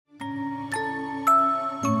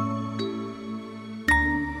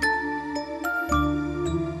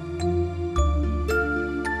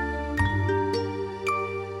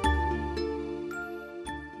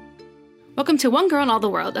Welcome to One Girl in All the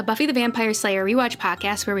World, a Buffy the Vampire Slayer rewatch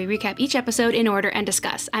podcast where we recap each episode in order and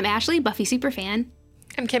discuss. I'm Ashley, Buffy superfan.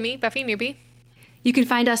 I'm Kimmy, Buffy newbie. You can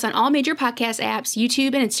find us on all major podcast apps,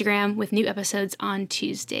 YouTube, and Instagram with new episodes on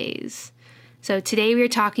Tuesdays. So today we are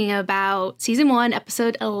talking about Season 1,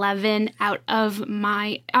 Episode 11, Out of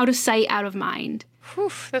Sight, Out of Mind.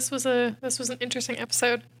 Whew, this was an interesting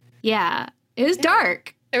episode. Yeah, it was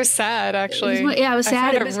dark. It was sad, actually. It was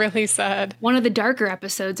sad. It was really sad. One of the darker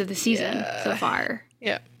episodes of the season so far.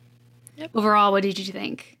 Yeah. Yep. Overall, what did you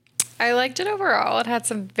think? I liked it overall. It had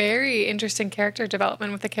some very interesting character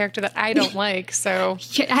development with a character that I don't like, so...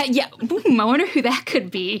 I wonder who that could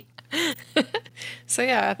be. So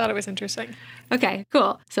yeah, I thought it was interesting. Okay,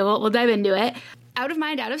 cool. So we'll dive into it. Out of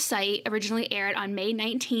Mind, Out of Sight originally aired on May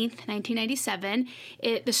 19th, 1997.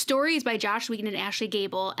 The story is by Josh Whedon and Ashley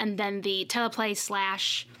Gable, and then the teleplay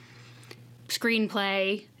 /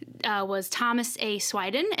 screenplay was Thomas A.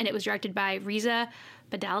 Swiden, and it was directed by Reza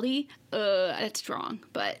Badali. That's wrong,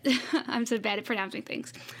 but I'm so bad at pronouncing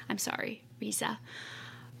things. I'm sorry, Reza.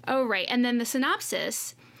 Oh, right. And then the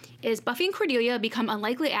synopsis is Buffy and Cordelia become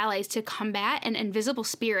unlikely allies to combat an invisible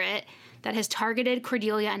spirit that has targeted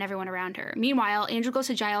Cordelia and everyone around her. Meanwhile, Angel goes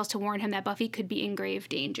to Giles to warn him that Buffy could be in grave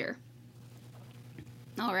danger.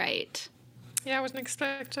 All right. Yeah, I wasn't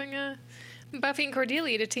expecting Buffy and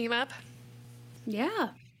Cordelia to team up. Yeah.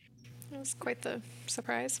 It was quite the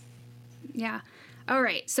surprise. Yeah. All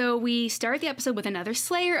right, so we start the episode with another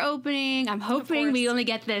Slayer opening. I'm hoping we only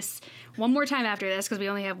get this one more time after this because we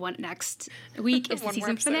only have one next week. It's the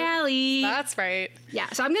season finale. That's right. Yeah,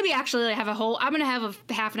 so I'm going to be I'm going to have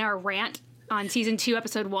a half an hour rant on season 2,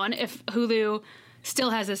 episode 1 if Hulu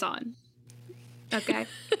still has this on. Okay.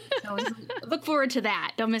 So look forward to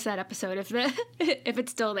that. Don't miss that episode if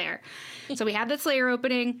it's still there. So we have the Slayer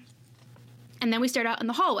opening, and then we start out in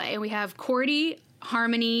the hallway, and we have Cordy,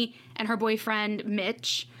 Harmony, and her boyfriend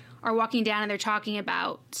Mitch are walking down, and they're talking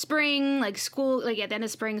about spring, like school, like at the end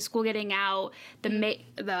of spring, school getting out, the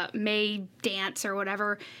May dance or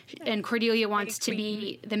whatever, and Cordelia wants to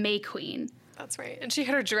be the May Queen. That's right, and she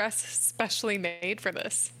had her dress specially made for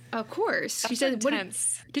this. Of course, she said.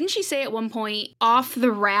 Intense. Didn't she say at one point, "Off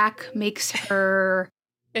the rack makes her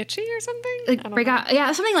itchy or something?" Like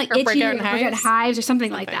something like itchy or break out hives or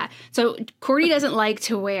something like that. So Cordy doesn't like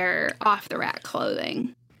to wear off the rack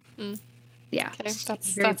clothing. Mm. Yeah, okay.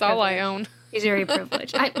 That's all I own. He's very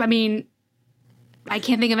privileged. I mean, I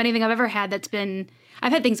can't think of anything I've ever had that's been.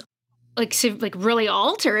 I've had things like really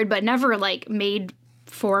altered, but never like made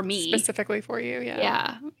for me specifically for you. Yeah.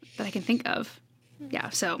 Yeah, that I can think of. Yeah.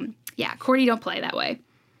 So yeah, Cordy don't play that way.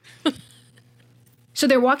 So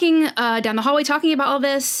they're walking down the hallway talking about all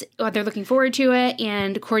this. They're looking forward to it,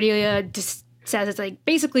 and Cordelia just says it's like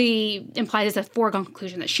basically implies it's a foregone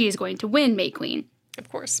conclusion that she is going to win May Queen. Of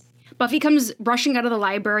course. Buffy comes rushing out of the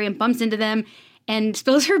library and bumps into them and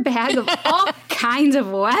spills her bag of all kinds of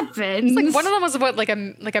weapons. It's like one of them was like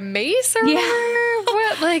a mace or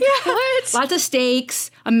what? Like what? Lots of stakes,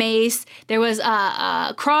 a mace. There was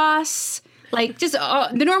a cross, like just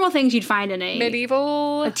the normal things you'd find in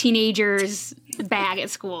a teenager's bag at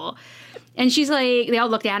school. And she's like, they all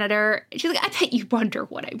look down at her. She's like, I bet you wonder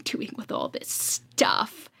what I'm doing with all this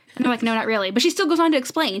stuff. And they're like, no, not really. But she still goes on to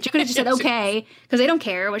explain. She could have just said, okay, because they don't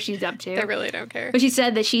care what she's up to. They really don't care. But she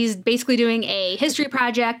said that she's basically doing a history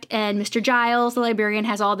project, and Mr. Giles, the librarian,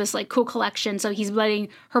 has all this like cool collection. So he's letting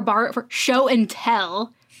her borrow it for show and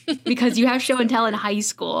tell, because you have show and tell in high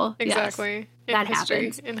school. Exactly. Yes, that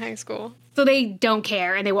happens. In hii school. So they don't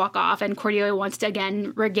care, and they walk off, and Cordelia wants to,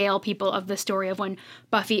 again, regale people of the story of when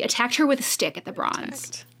Buffy attacked her with a stick at the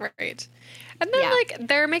Bronze. Right. And then,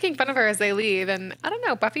 they're making fun of her as they leave, and I don't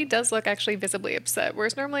know, Buffy does look actually visibly upset,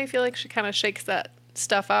 whereas normally I feel like she kind of shakes that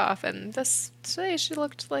stuff off, and today she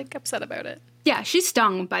looked, upset about it. Yeah, she's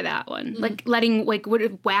stung by that one. Mm-hmm. Like, letting,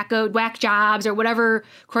 whack jobs, or whatever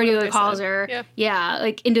Cordelia calls her,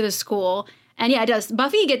 into the school. And yeah, it does.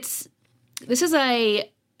 This is a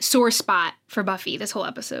sore spot for Buffy, this whole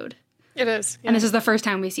episode. It is. Yeah. And this is the first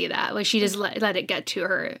time we see that. Like, she just let it get to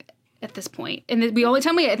her at this point. And the only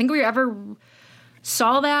time I think we ever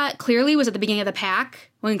saw that clearly was at the beginning of the pack,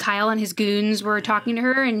 when Kyle and his goons were talking to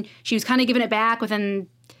her, and she was kind of giving it back, but then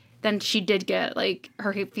she did get,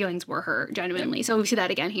 her feelings were hurt genuinely. So we see that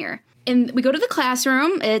again here. And we go to the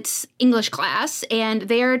classroom. It's English class, and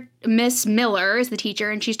there Miss Miller is the teacher,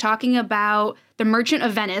 and she's talking about The Merchant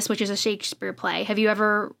of Venice, which is a Shakespeare play. Have you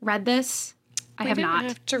ever read this? I have not. I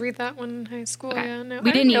have to read that one in high school. Okay. Yeah, no.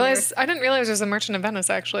 I didn't realize there was a Merchant of Venice,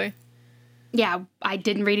 actually. Yeah, I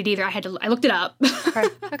didn't read it either. I looked it up.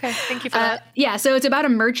 Okay. Thank you for that. Yeah, so it's about a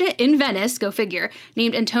merchant in Venice, go figure,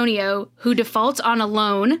 named Antonio, who defaults on a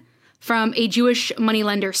loan from a Jewish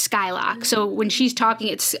moneylender, Skylock. So when she's talking,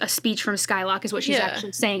 it's a speech from Skylock is what she's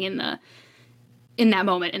actually saying in that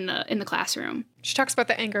moment in the classroom. She talks about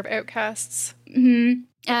the anger of outcasts. Mm-hmm.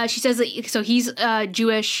 She says that, so he's a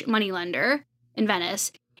Jewish moneylender in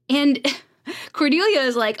Venice. And Cordelia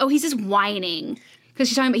is like, oh, he's just whining. Because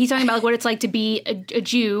he's talking about like, what it's like to be a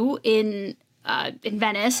Jew in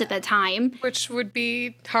Venice at that time. Which would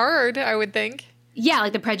be hard, I would think. Yeah,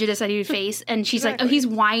 like the prejudice that he would face. And she's like, oh, he's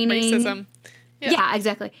whining. Racism. Yeah,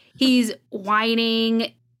 exactly. He's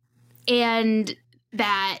whining and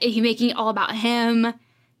that he's making it all about him.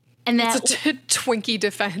 And that it's a Twinkie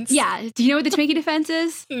defense. Yeah. Do you know what the Twinkie defense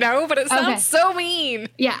is? No, but it sounds so mean.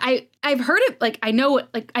 Yeah, I've heard it. Like, I know it.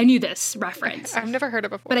 Like, I knew this reference. I've never heard it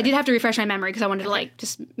before. But I did have to refresh my memory because I wanted to, like,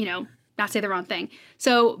 just, not say the wrong thing.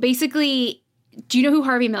 So, basically, do you know who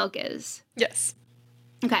Harvey Milk is? Yes.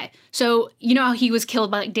 Okay. So, you know how he was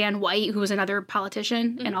killed by, like, Dan White, who was another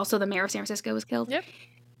politician, and also the mayor of San Francisco was killed? Yep.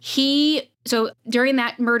 So, during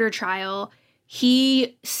that murder trial,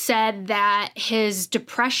 he said that his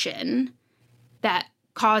depression that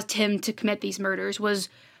caused him to commit these murders was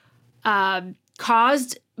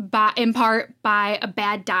caused in part by a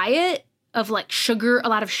bad diet of like a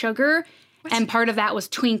lot of sugar, and part of that was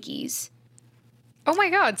Twinkies. Oh my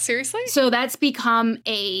God, seriously? So that's become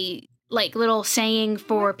a like little saying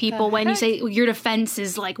for people when you say your defense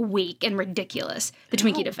is like weak and ridiculous. The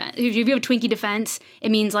Twinkie defense. If you have a Twinkie defense,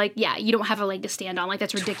 it means like, yeah, you don't have a leg to stand on. Like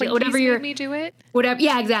that's ridiculous. Twinkies whatever made me do it. Whatever.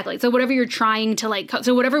 Yeah, exactly. So whatever you're trying to like,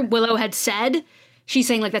 so whatever Willow had said, she's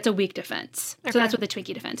saying like that's a weak defense. Okay. So that's what the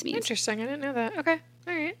Twinkie defense means. Interesting. I didn't know that. Okay.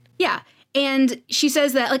 All right. Yeah. And she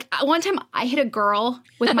says that, like, one time I hit a girl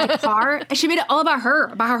with my car, and she made it all about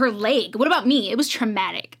her leg. What about me? It was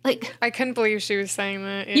traumatic. Like, I couldn't believe she was saying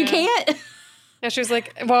that. Yeah. You can't? Yeah, she was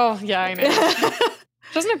like, well, yeah, I know.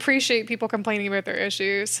 Doesn't appreciate people complaining about their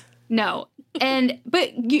issues. No.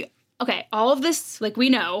 Okay, all of this, like, we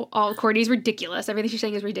know, all Cordy's ridiculous. Everything she's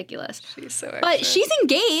saying is ridiculous. She's so upset. But she's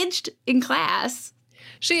engaged in class.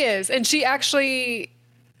 She is. And she actually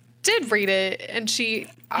did read it, and she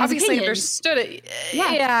obviously understood it.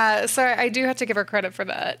 Yeah. So I do have to give her credit for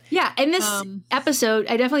that. Yeah. In this episode,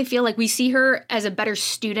 I definitely feel like we see her as a better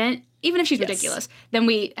student, even if she's ridiculous, than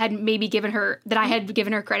we had maybe given her, that I had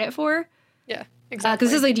given her credit for. Yeah, exactly.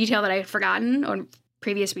 Because this is a detail that I had forgotten on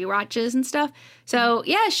previous rewatches and stuff. So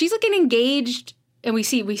yeah, she's looking engaged, and we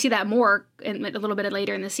see that more a little bit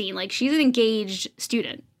later in the scene. Like, she's an engaged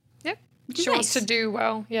student. Yep. She wants to do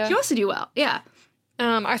well. Yeah. She wants to do well. Yeah.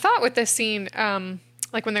 I thought with this scene,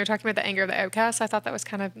 like when they were talking about the anger of the outcasts, I thought that was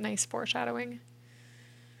kind of nice foreshadowing.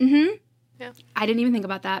 Mm-hmm. Yeah. I didn't even think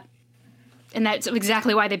about that. And that's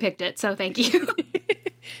exactly why they picked it, so thank you.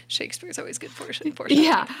 Shakespeare's always good foreshadowing.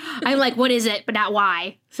 Yeah. I'm like, what is it, but not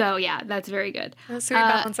why. So yeah, that's very good. That's how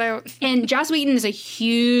you balance out. And Joss Whedon is a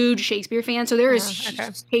huge Shakespeare fan, so there is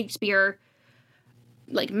Shakespeare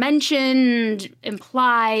like mentioned,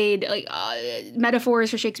 implied, like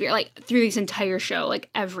metaphors for Shakespeare, like through this entire show, like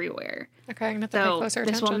everywhere. Okay, I'm gonna have to pay closer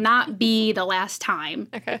attention. This will not be the last time.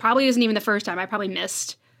 Okay. It probably isn't even the first time. I probably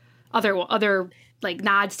missed other like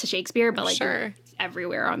nods to Shakespeare, but like it's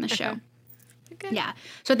everywhere on the show. Okay. Yeah.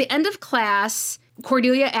 So at the end of class,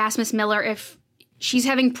 Cordelia asked Miss Miller if she's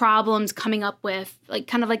having problems coming up with like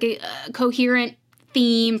kind of like a coherent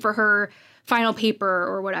theme for her final paper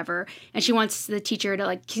or whatever, and she wants the teacher to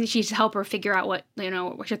like, can she help her figure out what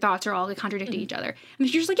your thoughts are all like contradicting each other. And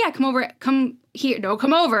she's like, yeah, come here. No,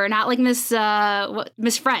 come over. Not like Miss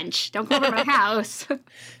French. Don't come over to my house.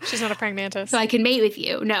 She's not a praying mantis. So I can mate with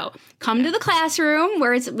you. No, come to the classroom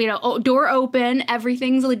where it's door open,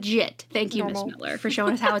 everything's legit. Thank you, Miss Miller, for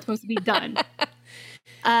showing us how it's supposed to be done.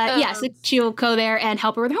 So she'll go there and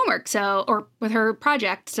help her with homework, or with her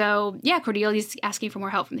project. So yeah, Cordelia's asking for more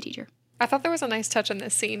help from the teacher. I thought there was a nice touch in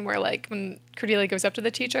this scene where, like, when Cordelia goes up to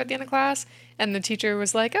the teacher at the end of class, and the teacher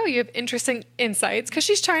was like, oh, you have interesting insights, because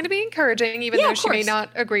she's trying to be encouraging, even though she may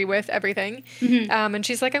not agree with everything. Mm-hmm. And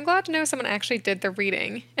she's like, I'm glad to know someone actually did the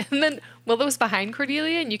reading. And then Willow's behind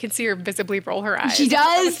Cordelia, and you can see her visibly roll her eyes. She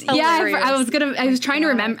does. Yeah, I was trying to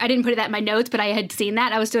remember. I didn't put that in my notes, but I had seen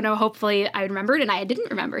that. I was going to hopefully I remembered, and I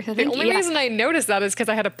didn't remember. So the only reason I noticed that is because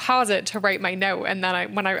I had to pause it to write my note, and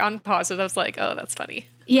then when I unpaused it, I was like, oh, that's funny.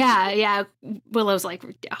 Yeah. Willow's like,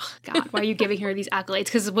 oh, God, why are you giving her these accolades?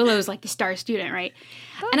 Because Willow's like the star student, right?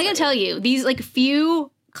 And I gotta tell you, these like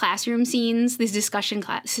few classroom scenes, these discussion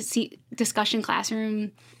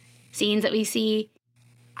classroom scenes that we see,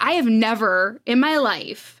 I have never in my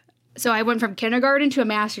life, so I went from kindergarten to a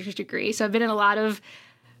master's degree, so I've been in a lot of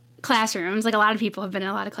classrooms, like a lot of people have been in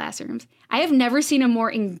a lot of classrooms. I have never seen a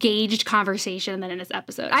more engaged conversation than in this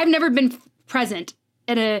episode. I've never been present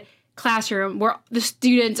in a classroom where the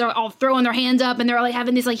students are all throwing their hands up and they're like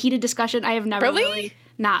having this like heated discussion. I have never really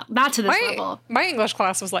not to this level. My English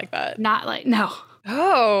class was like that. Not like no.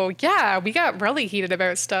 Oh yeah, we got really heated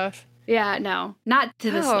about stuff. Yeah, no, not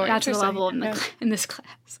to this, not to the level in this class,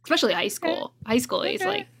 especially high school. High school is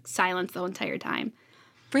like silence the entire time.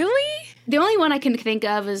 Really? The only one I can think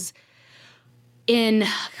of is in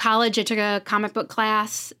college. I took a comic book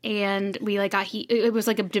class, and we like got it was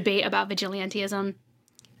like a debate about vigilantism.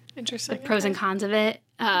 Interesting. The pros and cons of it.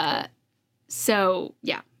 So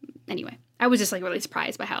yeah. Anyway, I was just like really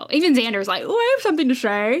surprised by how even Xander's like, oh, I have something to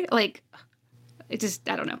say. Like, it just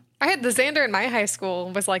I don't know. I had the Xander in my high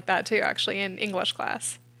school was like that too, actually, in English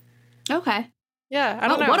class. Okay. Yeah, I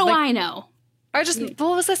don't know. What do I know? I just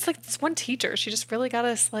what was this like this one teacher? She just really got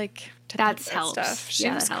us like to that helps. Stuff. She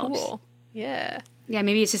was cool. Yeah. Yeah,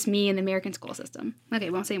 maybe it's just me in the American school system. Okay,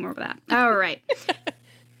 won't say more about that. All right.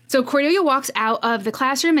 So Cordelia walks out of the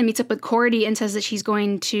classroom and meets up with Cordy and says that she's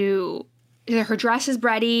going to her dress is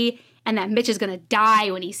ready and that Mitch is going to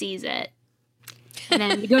die when he sees it. And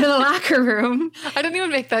then we go to the locker room. I didn't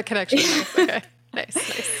even make that connection. Okay. Nice.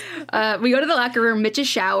 We go to the locker room. Mitch is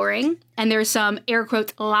showering, and there's some air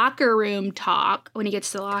quotes locker room talk when he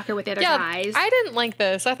gets to the locker with the other guys. I didn't like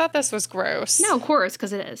this. I thought this was gross. No, of course,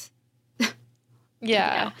 because it is.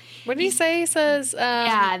 Yeah. What did he say? He says,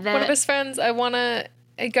 one of his friends, I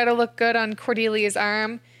gotta look good on Cordelia's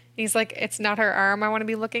arm. He's like, it's not her arm I want to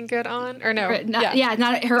be looking good on. Or no. It's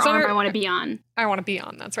not her arm I want to be on. I want to be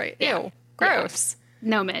on. That's right. Yeah. Ew. Gross.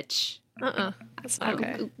 No, Mitch. That's not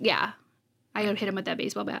okay. Yeah. I would hit him with that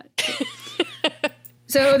baseball bat.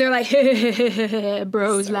 So they're like,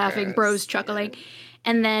 bros so laughing, gross. Bros chuckling. Yeah.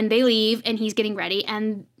 And then they leave, and he's getting ready.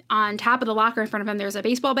 And on top of the locker in front of him, there's a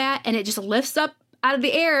baseball bat, and it just lifts up out of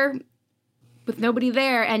the air with nobody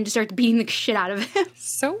there and just starts beating the shit out of him.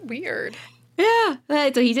 So weird. Yeah.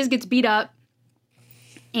 So he just gets beat up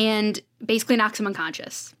and basically knocks him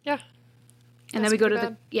unconscious. Yeah. And then we go to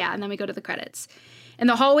the credits. In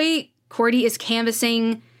the hallway, Cordy is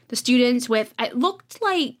canvassing the students with, it looked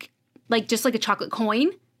like just like a chocolate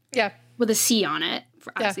coin. Yeah. With a C on it,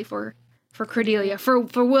 obviously for Cordelia, for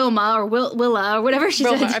Wilma or Willa or whatever she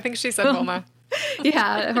said. I think she said Wilma.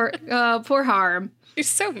 Yeah, her poor Harm. You're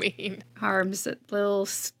so mean. Harm's little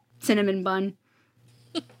cinnamon bun.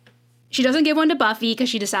 She doesn't give one to Buffy because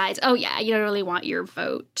she decides, oh yeah, you don't really want your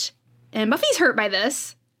vote. And Buffy's hurt by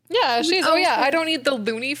this. Yeah, she's, I don't need the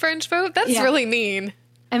loony French vote. That's really mean.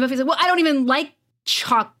 And Buffy's like, well, I don't even like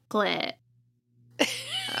chocolate.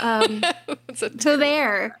 So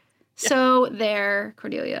there. Yeah. So there,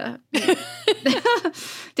 Cordelia.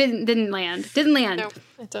 Didn't land. No,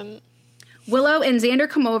 it didn't. Willow and Xander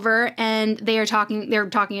come over and they're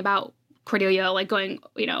talking about Cordelia like going,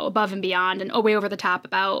 above and beyond and way over the top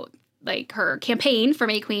about like her campaign for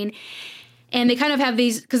May Queen. And they kind of have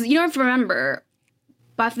these, because you don't have to remember,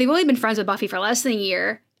 they've only been friends with Buffy for less than a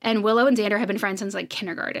year, and Willow and Xander have been friends since like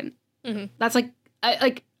kindergarten. Mm-hmm. That's like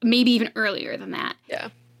maybe even earlier than that. Yeah.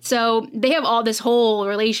 So they have all this whole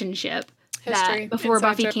relationship history before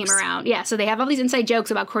Buffy came around. Yeah. So they have all these inside jokes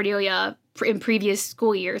about Cordelia in previous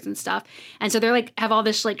school years and stuff, and so they're like have all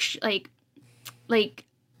this like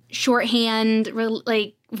shorthand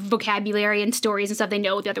vocabulary and stories and stuff. They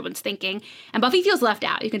know what the other one's thinking, and Buffy feels left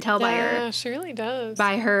out. You can tell by her. Yeah, she really does.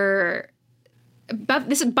 By her.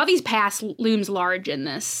 Buffy's past looms large in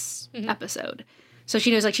this episode. So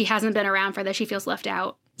she knows, like, she hasn't been around for this. She feels left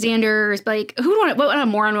out. Xander's like, what a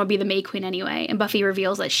moron would be the May Queen anyway? And Buffy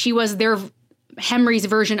reveals that she was Henry's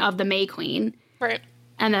version of the May Queen. Right.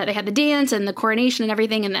 And that they had the dance and the coronation and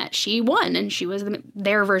everything, and that she won, and she was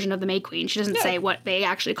their version of the May Queen. She doesn't say what they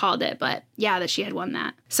actually called it, but yeah, that she had won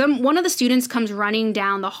that. One of the students comes running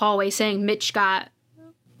down the hallway saying Mitch got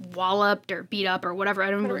walloped or beat up or whatever. I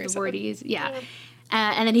don't remember the word he used. Yeah.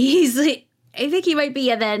 And then he's like, I think he might be.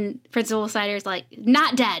 And then Principal Snyder's like,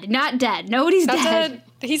 not dead. Nobody's dead.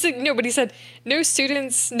 He's like, no, but he said, no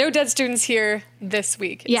dead students here this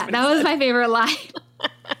week. Yeah, that was my favorite line.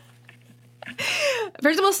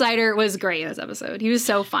 Principal Snyder was great in this episode. He was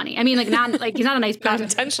so funny. I mean, he's not a nice person. Not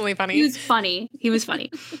intentionally funny. He was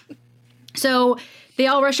funny. So they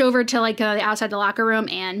all rush over to the outside the locker room,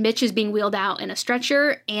 and Mitch is being wheeled out in a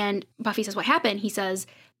stretcher. And Buffy says, "What happened?" He says,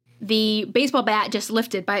 "The baseball bat just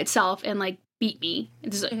lifted by itself and beat me.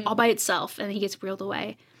 It's all by itself." And he gets wheeled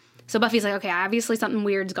away. So Buffy's like, "Okay, obviously something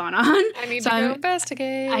weird's gone on. I need to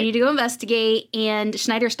go investigate." And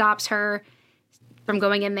Schneider stops her from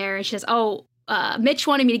going in there, and she says, "Oh, Mitch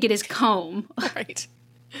wanted me to get his comb." Right.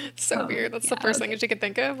 So weird. That's the first thing that you could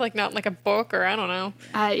think of. Like, not like a book or I don't know.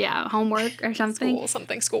 Yeah, homework or something.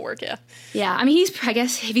 Schoolwork, yeah. Yeah, I mean, I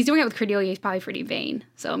guess if he's doing it with Cordelia, he's probably pretty vain.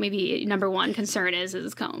 So maybe number one concern is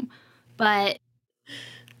his comb. But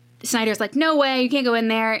Snyder's like, no way, you can't go in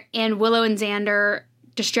there. And Willow and Xander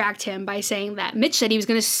distract him by saying that Mitch said he was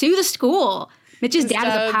going to sue the school. Mitch's dad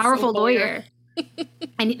is a powerful lawyer.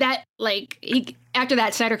 And that, after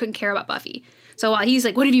that, Snyder couldn't care about Buffy. So while he's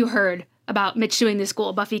like, what have you heard about Mitch suing the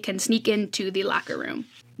school? Buffy can sneak into the locker room.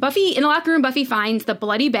 In the locker room, Buffy finds the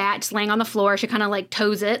bloody bat just laying on the floor. She kind of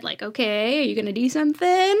toes it, okay, are you going to do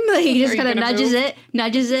something? He just kind of nudges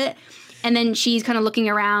it. And then she's kind of looking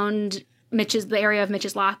around the area of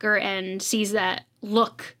Mitch's locker and sees that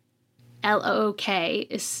look, L-O-O-K,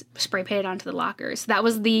 is spray painted onto the lockers. That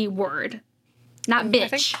was the word, not bitch. I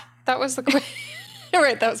think that was the question.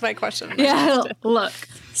 Right, that was my question. Yeah, look.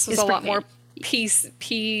 This was a lot more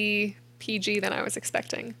PG than I was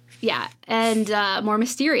expecting. Yeah, and more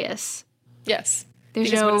mysterious. Yes. What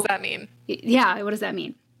does that mean? Yeah, what does that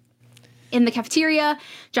mean? In the cafeteria,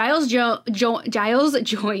 Giles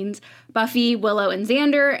joins Buffy, Willow, and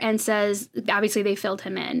Xander and says, obviously they filled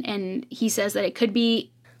him in, and he says that it could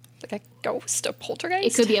be like a ghost, a poltergeist?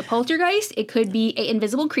 It could be a poltergeist, it could be an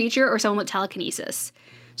invisible creature, or someone with telekinesis.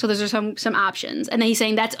 So those are some options. And then he's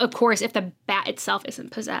saying that's, of course, if the bat itself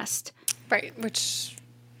isn't possessed. Right, which...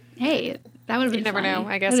 Hey, that would have been You never funny. know,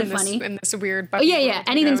 I guess, in this weird Buffy yeah.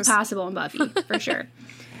 Anything's possible in Buffy, for sure.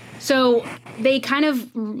 So they kind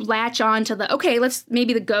of latch on to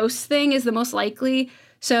maybe the ghost thing is the most likely.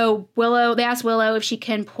 So they ask Willow if she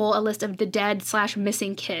can pull a list of the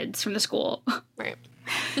dead/missing kids from the school. Right.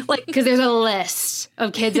 Because there's a list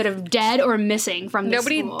of kids that are dead or missing from the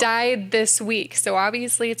school. Nobody died this week, so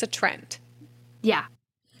obviously it's a trend. Yeah.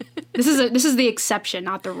 This is the exception,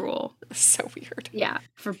 not the rule. So weird. Yeah,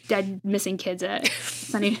 for dead missing kids at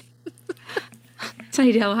Sunnydale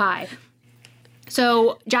High.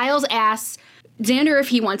 So Giles asks Xander if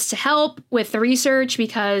he wants to help with the research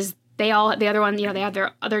because they have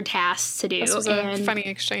their other tasks to do. This was a funny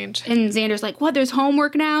exchange. And Xander's like, what, there's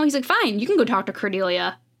homework now? He's like, fine, you can go talk to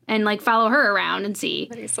Cordelia and follow her around and see.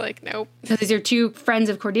 But he's like, nope. Because these are two friends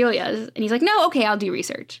of Cordelia's. And he's like, no, okay, I'll do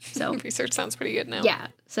research. So research sounds pretty good now. Yeah.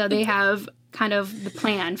 So they have kind of the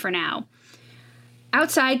plan for now.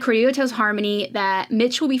 Outside, Cordelia tells Harmony that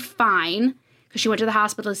Mitch will be fine because she went to the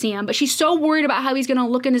hospital to see him, but she's so worried about how he's going to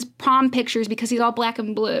look in his prom pictures because he's all black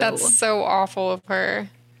and blue. That's so awful of her.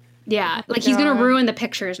 Yeah, he's going to ruin the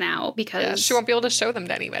pictures now because... she won't be able to show them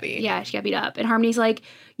to anybody. Yeah, she got beat up. And Harmony's like,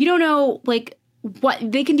 you don't know, what...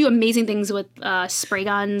 They can do amazing things with spray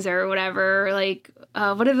guns or whatever.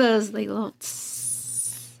 What are those, little...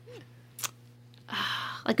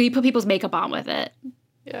 you put people's makeup on with it.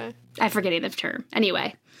 Yeah. I'm forgetting the term.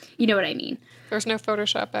 Anyway, you know what I mean. There was no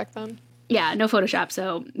Photoshop back then. Yeah, no Photoshop,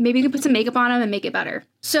 so maybe you can put some makeup on them and make it better.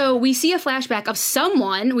 So we see a flashback of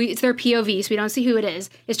someone, it's their POV, so we don't see who it is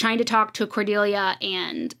trying to talk to Cordelia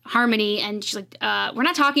and Harmony, and she's like, we're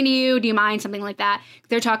not talking to you, do you mind? Something like that.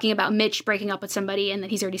 They're talking about Mitch breaking up with somebody, and then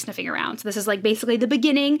he's already sniffing around. So this is basically the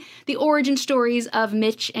beginning, the origin stories of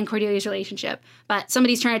Mitch and Cordelia's relationship. But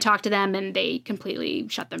somebody's trying to talk to them, and they completely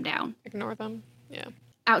shut them down. Ignore them, yeah.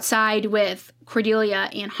 Outside with Cordelia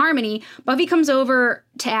and Harmony, Buffy comes over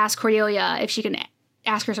to ask Cordelia if she can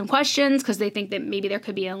ask her some questions because they think that maybe there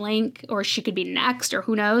could be a link or she could be next or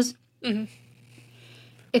who knows. Mm-hmm.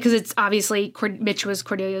 Because it's obviously Mitch was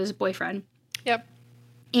Cordelia's boyfriend. Yep.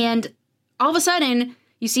 And all of a sudden,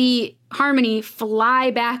 you see Harmony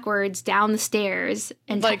fly backwards down the stairs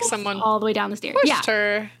and someone all the way down the stairs. Pushed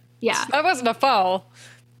her. Yeah. That wasn't a fall.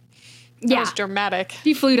 That was dramatic.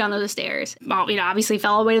 She flew down those stairs. Well, obviously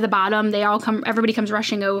fell all the way to the bottom. Everybody comes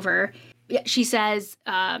rushing over. Yeah, she says,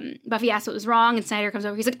 Buffy asks what was wrong, and Snyder comes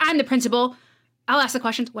over. He's like, I'm the principal. I'll ask the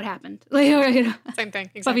questions. What happened? Same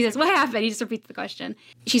thing. Exactly. Buffy says, what happened? He just repeats the question.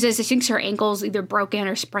 She says she thinks her ankle's either broken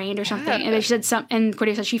or sprained or something. Yeah. And then she said and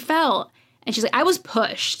Cordelia says she fell. And she's like, I was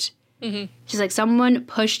pushed. Mm-hmm. She's like, someone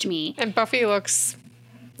pushed me. And Buffy looks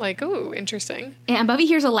like, ooh, interesting. And Buffy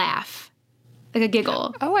hears a laugh. A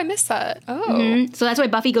giggle. Oh, I missed that. Oh. Mm-hmm. So that's why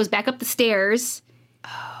Buffy goes back up the stairs.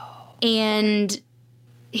 Oh. And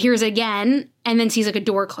hears again, and then sees a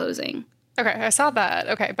door closing. Okay, I saw that.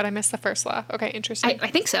 Okay, but I missed the first laugh. Okay, interesting. I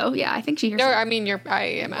think so. Yeah, I think she hears. No, I mean I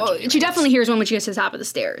imagine. She definitely hears one when she gets to the top of the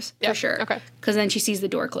stairs, for sure. Okay. Because then she sees the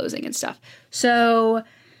door closing and stuff. So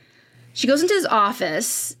she goes into his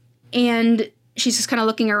office, and she's just kind of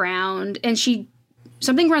looking around, and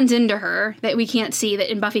something runs into her that we can't see,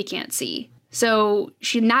 that Buffy can't see. So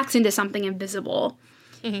she knocks into something invisible.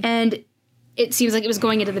 Mm-hmm. And it seems like it was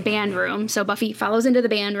going into the band room. So Buffy follows into the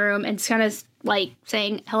band room and it's kind of like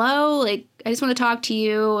saying, hello, like, I just want to talk to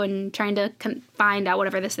you, and trying to find out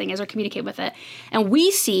whatever this thing is or communicate with it. And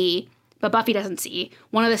we see, but Buffy doesn't see,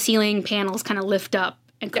 one of the ceiling panels kind of lift up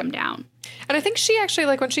and come down. And I think she actually,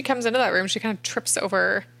 like, when she comes into that room, she kind of trips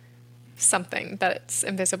over something that's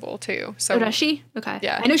invisible too. So does she? Okay.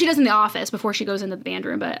 Yeah. I know she does in the office before she goes into the band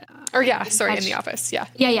room, but in the office. Yeah.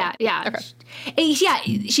 Yeah. Okay. Yeah,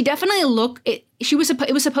 she definitely it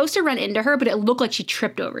was supposed to run into her, but it looked like she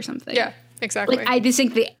tripped over something. Yeah, exactly. Like, I just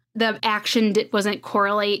think the action wasn't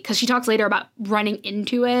correlate, because she talks later about running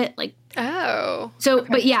into it, like. Oh. So,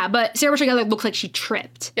 okay. but Sarah Michelle Gellar looked like she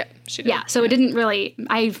tripped. Yeah, she did. Yeah, so it didn't really.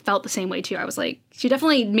 I felt the same way too. I was like, she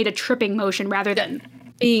definitely made a tripping motion rather than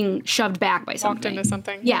being shoved back by something. Walked into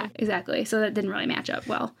something. Yeah, exactly. So that didn't really match up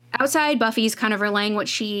well. Outside, Buffy's kind of relaying what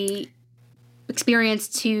she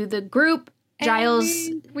experienced to the group. Giles.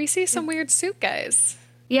 We see some weird suit guys.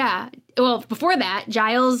 Yeah. Well, before that,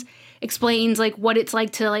 Giles explains like what it's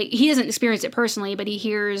like to, like, he doesn't experience it personally, but he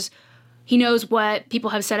knows what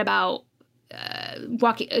people have said about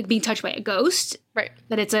being touched by a ghost. Right.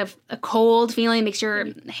 That it's a cold feeling, makes your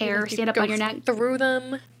hair stand up on your neck. Through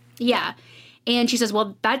them. Yeah. And she says,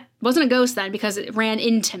 well, that wasn't a ghost then, because it ran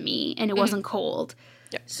into me and it wasn't cold.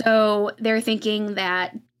 Yep. So they're thinking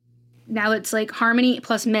that now it's like Harmony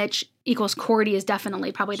plus Mitch equals Cordy is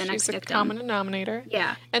definitely probably the next victim. She's a common denominator.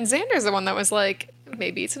 Yeah. And Xander's the one that was like,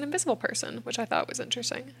 maybe it's an invisible person, which I thought was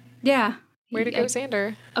interesting. Yeah. Way to go,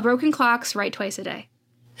 Xander. A broken clock's right twice a day.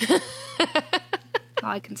 That's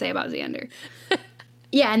all I can say about Xander.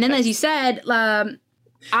 Yeah, and then as you said,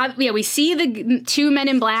 we see the two men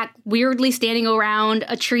in black weirdly standing around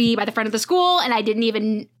a tree by the front of the school, and I didn't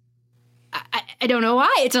even... I don't know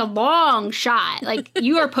why. It's a long shot. Like,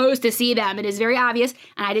 you are supposed to see them. It is very obvious.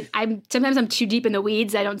 And sometimes I'm too deep in the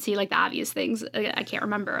weeds. I don't see like the obvious things. I can't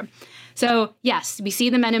remember. So yes, we see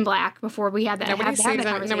the men in black before we had that. Nobody sees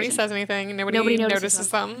them. Nobody says anything. Nobody notices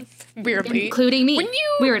them. Weirdly, including me. Wouldn't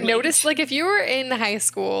you notice? Like, if you were in high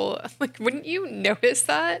school, like, wouldn't you notice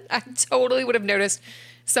that? I totally would have noticed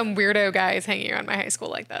some weirdo guys hanging around my high school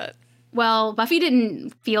like that. Well, Buffy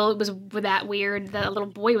didn't feel it was that weird that a little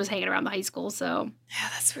boy was hanging around the high school, so... Yeah,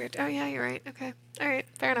 that's weird. Oh, yeah, you're right. Okay. All right.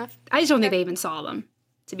 Fair enough. I just don't think they even saw them,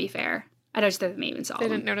 to be fair. I just don't think they even saw them.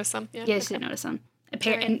 They didn't notice them? Yeah, they just didn't notice them.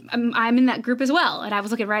 And I'm in that group as well, and I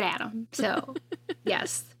was looking right at them. So,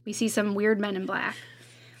 yes, we see some weird men in black.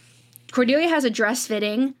 Cordelia has a dress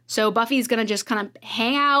fitting, so Buffy's going to just kind of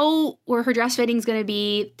hang out where her dress fitting's going to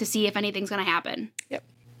be to see if anything's going to happen. Yep.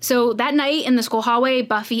 So that night in the school hallway,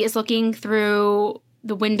 Buffy is looking through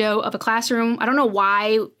the window of a classroom. I don't know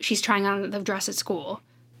why she's trying on the dress at school,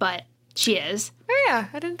 but she is. Oh, yeah.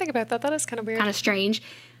 I didn't think about that. That is kind of weird. Kind of strange.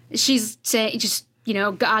 She's saying, just,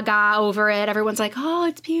 gaga over it. Everyone's like, oh,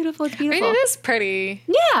 it's beautiful. It's beautiful. I mean, it is pretty.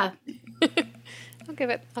 Yeah. I'll give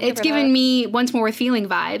it. It's giving me Once More with Feeling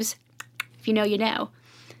vibes. If you know, you know.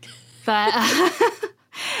 But...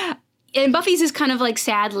 And Buffy's is kind of like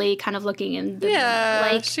sadly kind of looking in the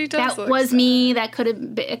like she does that was sad. Me, that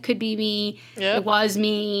could be me. Yep. It was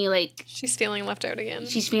me, like she's feeling left out again.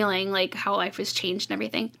 She's feeling like how life has changed and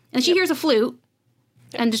everything. And she hears a flute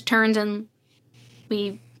and just turns, and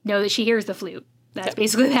we know that she hears the flute. That's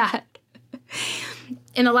basically that.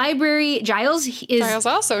 In the library, Giles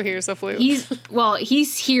also hears the flute. He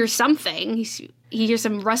hears something. He hears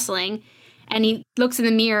some rustling. And he looks in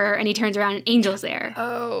the mirror, and he turns around, and Angel's there.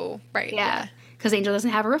 Oh, right. Yeah, because Angel doesn't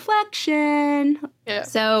have a reflection. Yeah.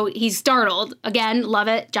 So he's startled. Again, love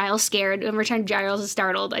it. Giles scared. Every time Giles is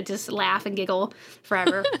startled, I just laugh and giggle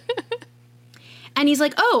forever. And he's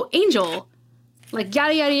like, oh, Angel. Like,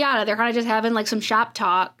 yada, yada, yada. They're kind of just having, like, some shop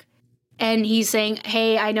talk. And he's saying,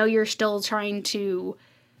 hey, I know you're still trying to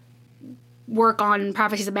work on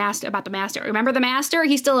prophecies about the Master. Remember the Master?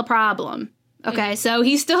 He's still a problem. Okay, so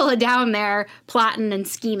he's still down there plotting and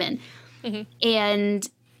scheming. Mm-hmm. And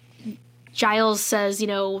Giles says,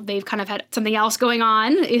 they've kind of had something else going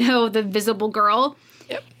on, the visible girl.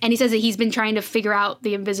 Yep. And he says that he's been trying to figure out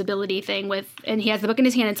the invisibility thing and he has the book in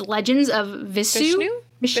his hand. It's Legends of Vishnu.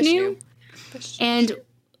 And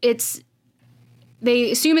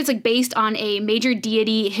they assume it's like based on a major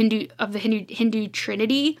deity of the Hindu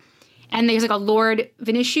Trinity. And there's like a Lord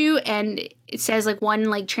Vishnu, and it says like one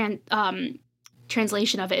like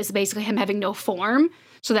translation of it is basically him having no form.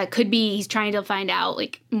 So that could be he's trying to find out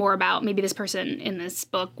like more about maybe this person in this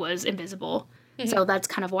book was invisible. Mm-hmm. So that's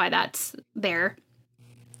kind of why that's there.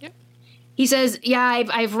 Yep. He says, yeah,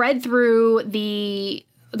 I've read through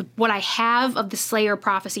what I have of the Slayer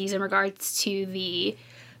prophecies in regards to the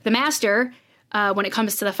Master when it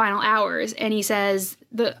comes to the final hours. And he says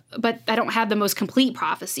but I don't have the most complete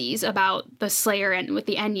prophecies about the Slayer and with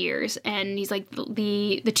the end years. And he's like,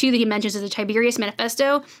 the two that he mentions is the Tiberius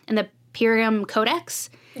Manifesto and the Pyrium Codex,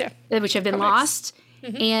 which have been lost.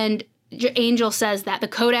 And Angel says that the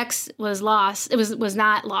Codex was lost. It was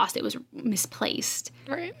not lost. It was misplaced.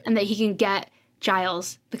 Right. And that he can get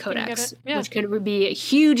Giles the Codex, which could be a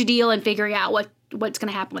huge deal in figuring out what's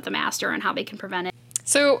going to happen with the Master and how they can prevent it.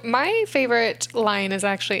 So my favorite line is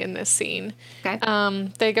actually in this scene. Okay.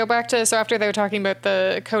 They go back to, so after they were talking about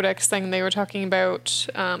the Codex thing, they were talking about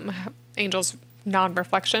Angel's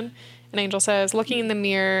non-reflection. And Angel says, looking in the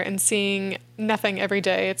mirror and seeing nothing every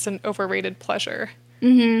day, it's an overrated pleasure.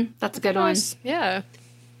 Mm-hmm. That's a good one. Yeah.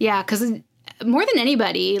 Yeah, because more than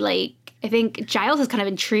anybody, like, I think Giles is kind of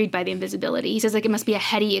intrigued by the invisibility. He says, like, it must be a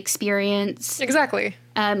heady experience. Exactly.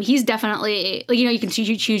 He's definitely, like, you can choose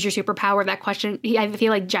your superpower. That question, I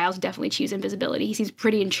feel like Giles would definitely choose invisibility. He seems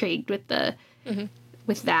pretty intrigued with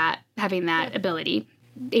with that, having that ability.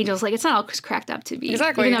 Angel's like, it's not all cracked up to be.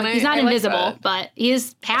 Exactly. Even though he's not invisible, but he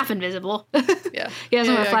is half invisible. Yeah. He has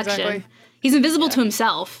no reflection. Exactly. He's invisible to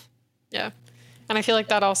himself. Yeah. And I feel like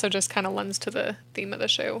that also just kind of lends to the theme of the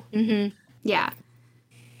show. Mm-hmm. Yeah.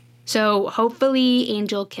 So hopefully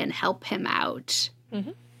Angel can help him out.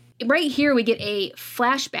 Mm-hmm. Right here we get a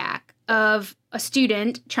flashback of a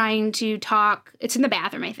student trying to talk. It's in the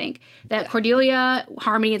bathroom, I think. That Cordelia,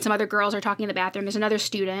 Harmony, and some other girls are talking in the bathroom. There's another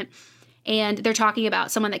student. And they're talking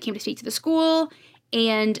about someone that came to speak to the school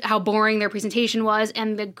and how boring their presentation was.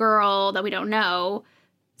 And the girl that we don't know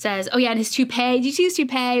says, oh, yeah, and his toupee. Did you see his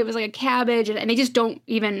toupee? It was like a cabbage. And they just don't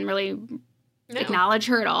even really acknowledge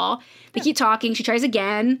her at all. They keep talking. She tries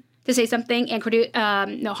again to say something.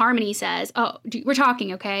 And Harmony says, oh, we're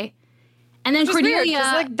talking, okay? And then Cordelia...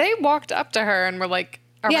 Because, like, they walked up to her and were like...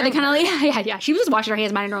 Yeah, they kind of like... Yeah. She was just washing her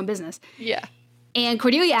hands, minding her own business. Yeah. And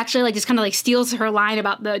Cordelia actually, like, just kind of, like, steals her line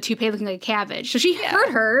about the toupee looking like a cabbage. So she heard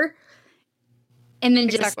her, and then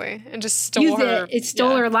just stole her. It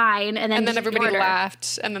stole her line, and then everybody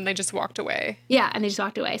laughed, and then they just walked away. Yeah, and they just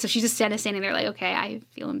walked away. So she's just standing there like, okay, I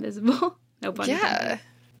feel invisible. No pun intended.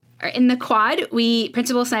 All right, in the quad,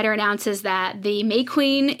 Principal Snyder announces that the May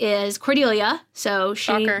Queen is Cordelia. So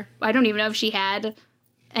Shocker. I don't even know if she had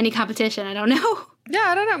any competition. I don't know. Yeah,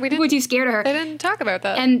 I don't know. We were too scared of her. They didn't talk about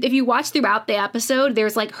that. And if you watch throughout the episode,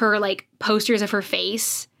 there's like her like posters of her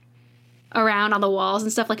face around on the walls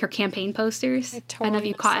and stuff, like her campaign posters. I don't know if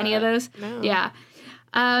you caught any of those. No. Yeah.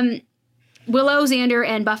 Willow, Xander,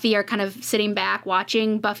 and Buffy are kind of sitting back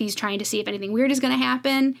watching. Buffy's trying to see if anything weird is going to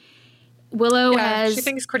happen. Willow has... She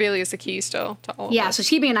thinks Cordelia is the key still to all of this. So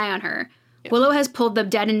she's keeping an eye on her. Yeah. Willow has pulled the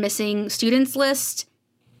dead and missing students list,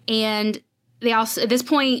 and they also, at this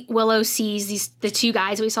point, Willow sees the two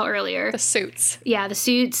guys we saw earlier. The suits. Yeah, the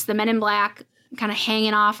suits, the men in black, kind of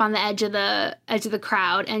hanging off on the edge of the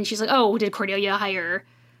crowd, and she's like, "Oh, did Cordelia hire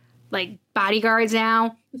like bodyguards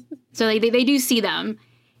now?" So they do see them,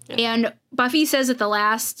 and Buffy says that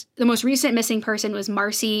the most recent missing person was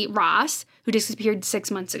Marcy Ross, who disappeared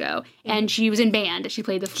 6 months ago, and she was in band. She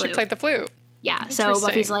played the flute. She played the flute. Yeah, so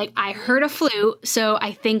Buffy's like, I heard a flute, so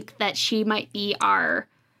I think that she might be our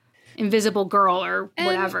invisible girl or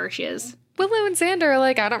whatever she is. Willow and Xander are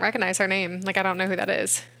like, I don't recognize her name. Like, I don't know who that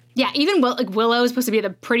is. Yeah, even Willow is supposed to be at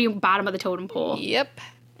the pretty bottom of the totem pole. Yep.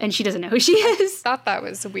 And she doesn't know who she is. Thought that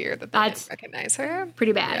was weird that they didn't recognize her.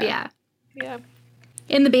 Pretty bad, yeah. Yeah.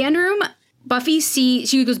 In the band room, Buffy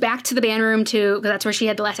she goes back to the band room because that's where she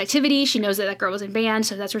had the last activity. She knows that girl was in band,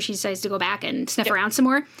 so that's where she decides to go back and sniff around some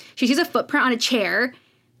more. She sees a footprint on a chair,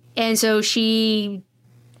 and so she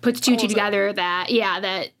puts two together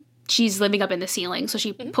that she's living up in the ceiling. So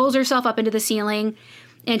she pulls herself up into the ceiling,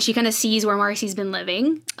 and she kind of sees where Marcy's been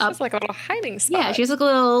living. She has like a little hiding spot. Yeah, she has like a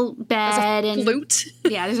little bed. There's a flute.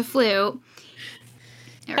 Yeah, there's a flute.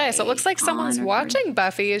 Okay, so it looks like someone's watching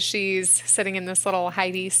Buffy as she's sitting in this little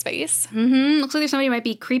hidey space. Mm-hmm. Looks like there's somebody might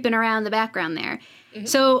be creeping around in the background there. Mm-hmm.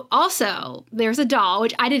 So also, there's a doll,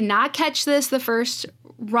 which I did not catch the first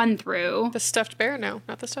run through. The stuffed bear? No,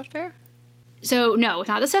 not the stuffed bear? So, no, it's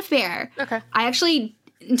not the stuffed bear. Okay. I actually,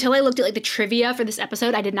 until I looked at like the trivia for this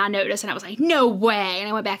episode, I did not notice, and I was like, no way! And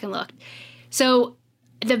I went back and looked. So,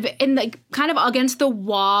 kind of against the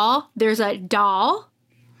wall, there's a doll.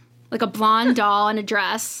 Like a blonde doll in a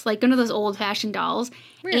dress, like one of those old-fashioned dolls.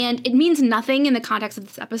 Weird. And it means nothing in the context of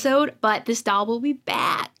this episode, but this doll will be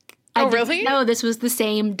back. Oh, really? No, this was the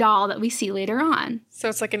same doll that we see later on. So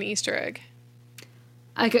it's like an Easter egg.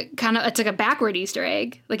 Like it's like a backward Easter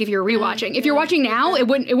egg. Like if you're rewatching. If you're watching now, it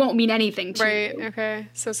won't mean anything to you. Right, okay.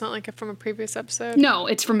 So it's not like from a previous episode? No,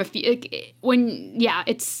 it's from it's the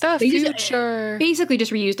future. Basically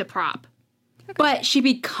just reused a prop. Okay. But she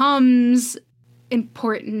becomes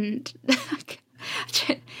important.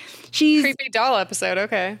 She's creepy doll episode.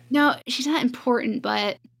 Okay. No, she's not important,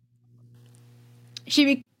 but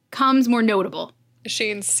she becomes more notable. Is she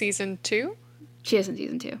in season 2? She is in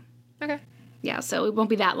season 2. Okay. Yeah, so it won't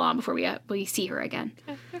be that long before we see her again.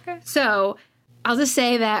 Okay. So I'll just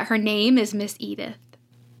say that her name is Miss Edith.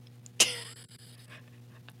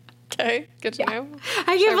 Okay, good to know.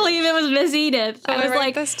 I can't believe it was Miss Edith. I was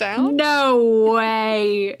like, this down? No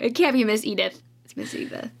way. It can't be Miss Edith. It's Miss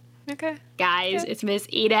Edith. Okay. Guys, it's Miss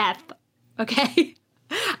Edith. Okay?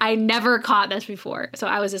 I never caught this before, so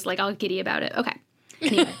I was just like all giddy about it. Okay.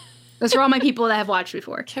 Anyway, those are all my people that have watched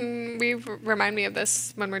before. Can we remind me of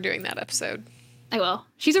this when we're doing that episode? I will.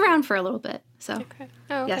 She's around for a little bit, so. Okay.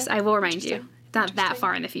 Oh, okay. Yes, I will remind you. It's not that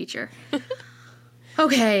far in the future.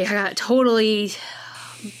 Okay, I got totally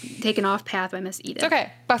taken off path by Miss Edith. It's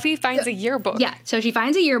okay. Buffy finds a yearbook. Yeah, so she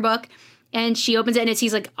finds a yearbook, and she opens it, and it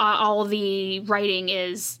sees, like, all the writing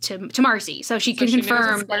is to Marcy. So she can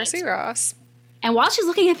confirm knows it's Marcy Ross. And while she's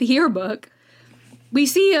looking at the yearbook, we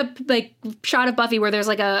see a, like, shot of Buffy where there's,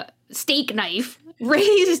 like, a steak knife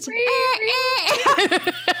raised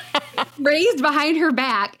raised behind her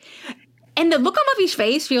back. And the look on Buffy's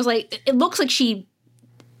face feels like, it looks like she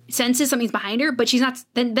senses something's behind her, but she's not,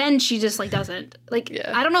 then she just, like, doesn't. Like,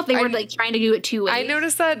 yeah. I don't know if they were, like, trying to do it two ways. I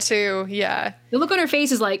noticed that, too, yeah. The look on her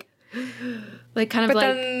face is, like kind of,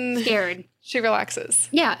 like, scared. She relaxes.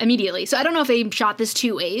 Yeah, immediately. So I don't know if they shot this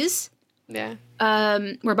two ways. Yeah.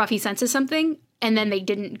 Where Buffy senses something, and then they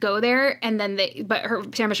didn't go there, and then but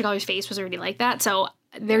Sarah Michelle Gellar's face was already like that, so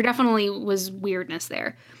there definitely was weirdness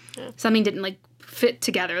there. Yeah. Something didn't, like, fit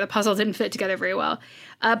together. The puzzle didn't fit together very well.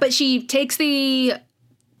 But she takes the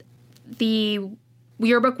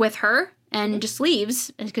yearbook with her and just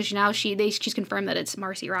leaves, because now she's confirmed that it's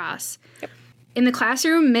Marcy Ross. Yep. In the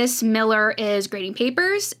classroom, Miss Miller is grading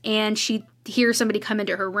papers, and she hears somebody come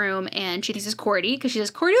into her room, and she thinks it's Cordy, because she says,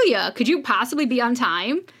 "Cordelia, could you possibly be on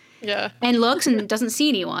time?" Yeah. And looks and doesn't see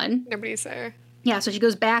anyone. Nobody's there. Yeah, so she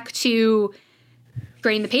goes back to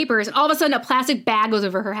grading the papers, and all of a sudden a plastic bag goes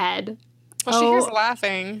over her head. Well, she hears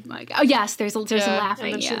laughing. Oh, yes, there's some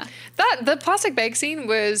laughing, yeah. The plastic bag scene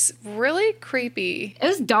was really creepy. It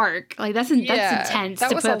was dark. Like, that's intense to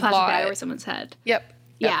put a plastic bag over someone's head. Yep.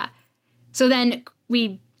 Yeah. So then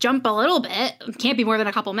we jump a little bit, can't be more than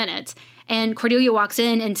a couple minutes, and Cordelia walks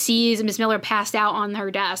in and sees Miss Miller passed out on her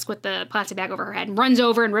desk with the plastic bag over her head, and runs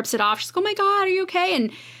over and rips it off. She's like, "Oh my God, are you okay?"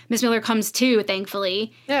 And Miss Miller comes to,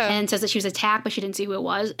 thankfully, and says that she was attacked, but she didn't see who it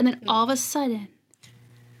was. And then all of a sudden,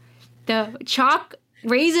 the chalk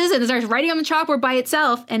raises and starts writing on the chalkboard by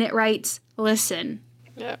itself, and it writes, "Listen."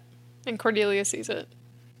 Yeah. And Cordelia sees it.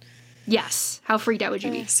 Yes. How freaked out would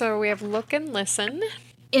you be? So we have look and listen.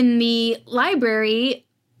 In the library,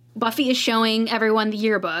 Buffy is showing everyone the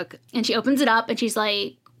yearbook, and she opens it up, and she's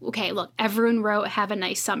like, "Okay, look, everyone wrote 'Have a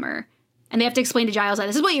nice summer.'" And they have to explain to Giles that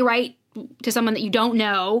this is what you write to someone that you don't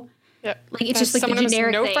know. Yep. Like, it's just like someone a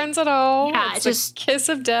generic who has no friends at all. Yeah, it's just kiss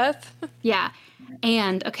of death. Yeah.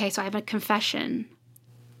 And, okay, so I have a confession.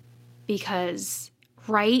 Because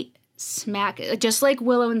right smack, just like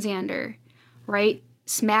Willow and Xander, right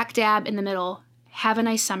smack dab in the middle, "Have a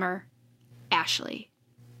nice summer, Ashley."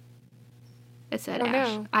 It said Ash.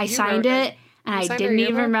 No. I signed it, and I didn't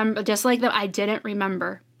even remember. Just like them, I didn't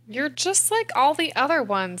remember. You're just like all the other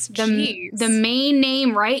ones. Jeez. The main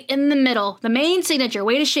name right in the middle. The main signature.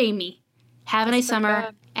 Way to shame me. "Have a nice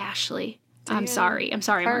summer, Ashley." Damn. I'm sorry,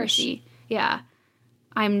 Harsh. Marcy. Yeah.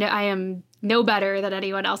 I am no better than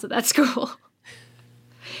anyone else at that school.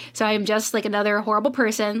 So I am just like another horrible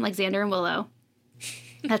person like Xander and Willow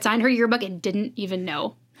that signed her yearbook and didn't even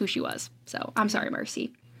know who she was. So I'm sorry,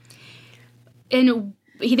 Marcy. And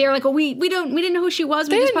they were like, "Well, we didn't know who she was.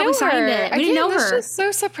 We just probably signed it. We didn't know her." This just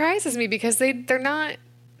so surprises me because they're not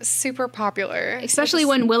super popular. Especially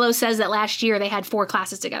when Willow says that last year they had 4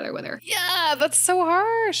 classes together with her. Yeah, that's so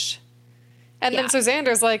harsh. And then so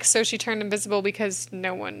Xander's like, so she turned invisible because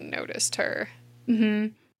no one noticed her.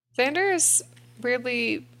 Mm-hmm. Xander is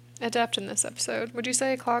weirdly adept in this episode. Would you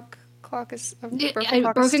say clock is a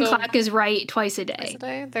broken clock is right twice a day. Twice a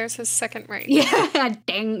day? There's his second right. Yeah,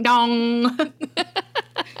 ding dong.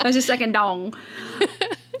 That's his second dong.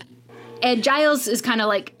 And Giles is kind of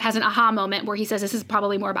like has an aha moment where he says this is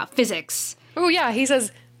probably more about physics. Oh yeah, he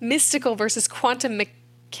says mystical versus quantum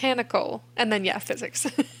mechanical, and then physics.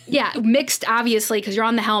 Yeah, mixed obviously because you're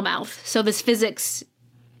on the Hellmouth. So this physics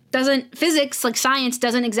like science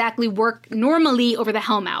doesn't exactly work normally over the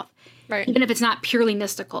Hellmouth. Right. Even if it's not purely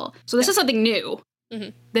mystical. So this is something new.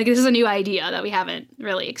 Like, this is a new idea that we haven't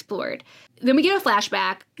really explored. Then we get a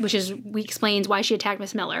flashback, which explains why she attacked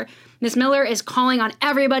Miss Miller. Miss Miller is calling on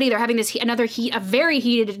everybody. They're having a very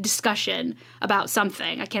heated discussion about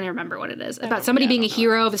something. I can't even remember what it is. About somebody being a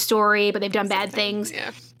hero of a story, but they've done bad things.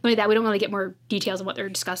 Yeah. Like that. We don't really get more details of what they're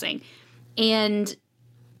discussing. And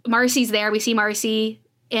Marcy's there. We see Marcy,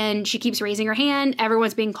 and she keeps raising her hand.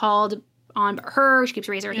 Everyone's being called on her. She keeps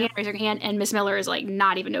raising her hand, and Miss Miller is like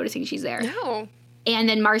not even noticing she's there. No. And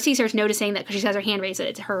then Marcy starts noticing that because she has her hand raised,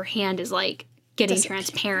 that her hand is like getting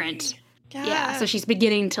transparent. Yeah. So she's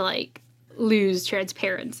beginning to like lose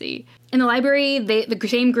transparency. In the library, the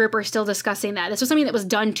same group are still discussing that. This was something that was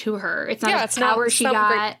done to her. It's not a power she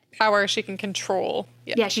got. Power she can control.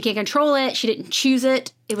 Yeah, she can't control it. She didn't choose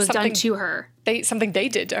it. It was done to her. Something they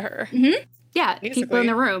did to her. Mm-hmm. Yeah, basically. People in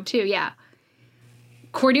the room too, yeah.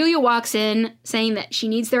 Cordelia walks in saying that she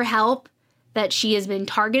needs their help, that she has been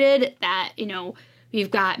targeted, that,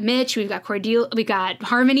 we've got Mitch, we've got Cordelia, we've got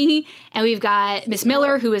Harmony, and we've got Miss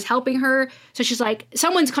Miller who is helping her. So she's like,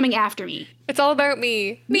 someone's coming after me. It's all about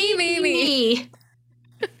me. Me.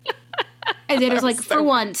 And then it was like, for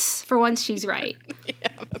once she's right.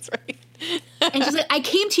 Yeah, that's right. And she's like, I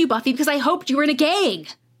came to you, Buffy, because I hoped you were in a gang.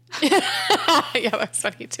 Yeah, that's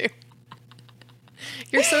funny too.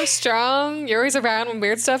 You're so strong. You're always around when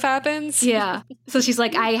weird stuff happens. Yeah. So she's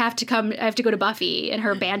like, I have to go to Buffy and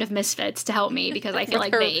her band of misfits to help me because I feel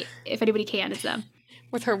like if anybody can, it's them.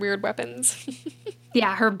 With her weird weapons.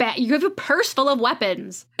 Yeah, you have a purse full of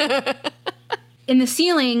weapons. In the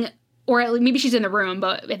ceiling, or maybe she's in the room,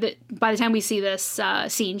 but by the time we see this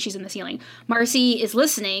scene, she's in the ceiling. Marcy is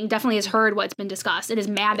listening, definitely has heard what's been discussed, and is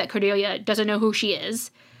mad that Cordelia doesn't know who she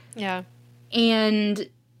is. Yeah. And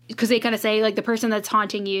because they kind of say, like, the person that's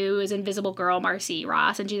haunting you is Invisible Girl Marcy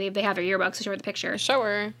Ross, and they have their yearbook, so show her the picture. Show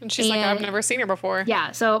her. And she's like, I've never seen her before.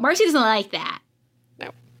 Yeah, so Marcy doesn't like that. No.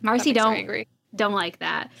 Marcy don't like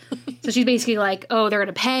that. So she's basically like, oh, they're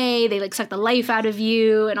going to pay. They, like, suck the life out of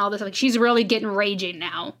you and all this. Like, she's really getting raging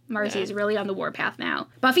now. Marcy is really on the warpath now.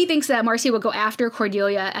 Buffy thinks that Marcy will go after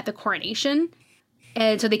Cordelia at the coronation,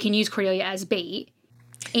 and so they can use Cordelia as bait.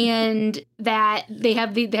 And that they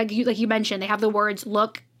have like you mentioned, they have the words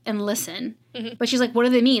look and listen. Mm-hmm. But she's like, what do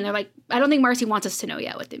they mean? They're like, I don't think Marcy wants us to know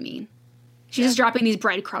yet what they mean. She's just dropping these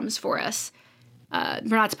breadcrumbs for us. We're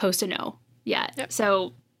not supposed to know yet. Yep.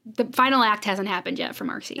 So the final act hasn't happened yet for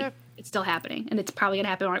Marcy. Yep. It's still happening, and it's probably going to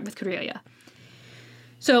happen with Cordelia.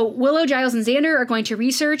 So Willow, Giles, and Xander are going to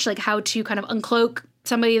research like how to kind of uncloak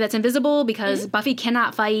somebody that's invisible because Buffy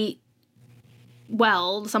cannot fight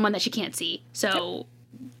someone that she can't see. So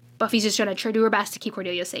Buffy's just trying to do her best to keep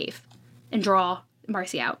Cordelia safe and draw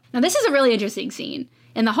Marcy out. Now, this is a really interesting scene.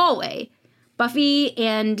 In the hallway, Buffy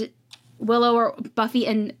and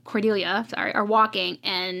Cordelia, are walking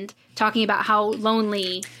and talking about how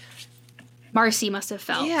lonely Marcy must have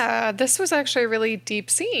felt. Yeah, this was actually a really deep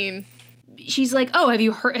scene. She's like, oh, have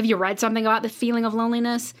you read something about the feeling of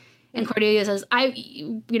loneliness? And Cordelia says,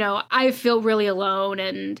 I feel really alone,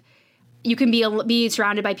 and you can be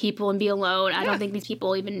surrounded by people and be alone. I don't think these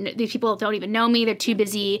people don't even know me. They're too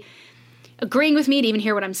busy agreeing with me to even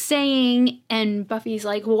hear what I'm saying. And Buffy's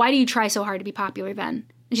like, well, why do you try so hard to be popular then?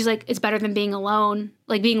 And she's like, it's better than being alone,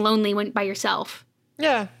 like being lonely by yourself.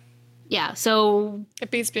 Yeah. Yeah, so it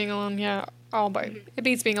beats being alone, it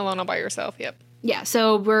beats being alone all by yourself, yep. Yeah,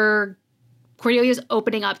 so Cordelia's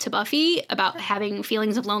opening up to Buffy about having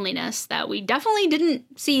feelings of loneliness that we definitely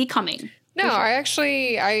didn't see coming. No, sure.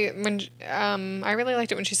 I really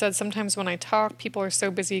liked it when she said, sometimes when I talk, people are so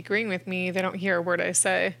busy agreeing with me, they don't hear a word I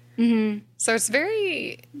say. Mm-hmm. So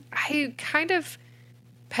I kind of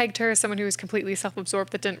pegged her as someone who was completely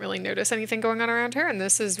self-absorbed that didn't really notice anything going on around her. And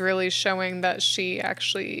this is really showing that she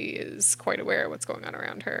actually is quite aware of what's going on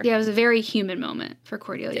around her. Yeah, it was a very human moment for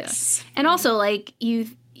Cordelia. Yes. And also, like, you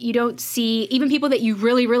don't see, even people that you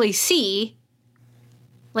really, really see,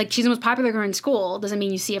 like, she's the most popular girl in school, doesn't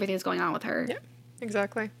mean you see everything that's going on with her. Yeah,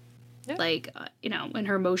 exactly. Yeah. Like, and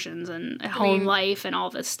her emotions and home life and all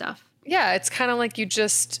this stuff. Yeah, it's kind of like you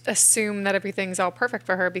just assume that everything's all perfect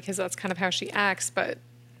for her because that's kind of how she acts. But,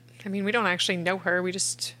 I mean, we don't actually know her.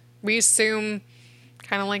 We assume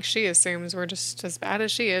kind of like she assumes we're just as bad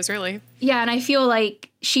as she is, really. Yeah, and I feel like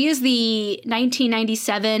she is the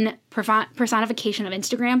 1997 personification of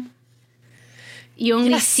Instagram. You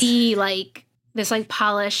only see, like, this, like,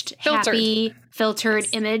 polished, happy, filtered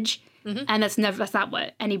image. Mm-hmm. And that's not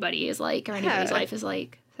what anybody is like or anybody's life is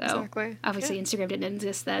like. So exactly. Obviously Instagram didn't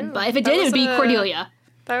exist then. But if it did, it would be Cordelia.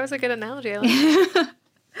 That was a good analogy. I like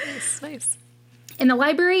nice. In the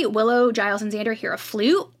library, Willow, Giles, and Xander hear a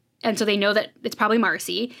flute. And so they know that it's probably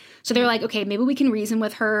Marcy. So they're like, okay, maybe we can reason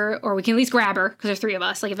with her, or we can at least grab her, because there's 3 of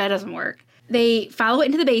us. Like, if that doesn't work. They follow it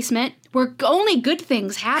into the basement, where only good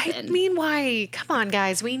things happen. I mean, why? Come on,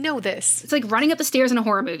 guys. We know this. It's like running up the stairs in a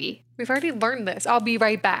horror movie. We've already learned this. I'll be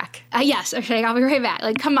right back. Yes, okay, I'll be right back.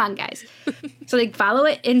 Like, come on, guys. So they follow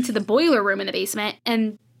it into the boiler room in the basement,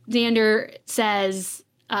 and Xander says,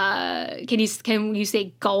 can you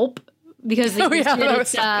say gulp? Because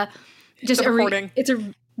it's just a recording. It's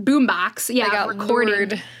a boombox. Yeah, they got recording.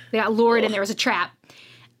 Lured. They got lured, and there was a trap.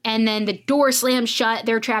 And then the door slams shut.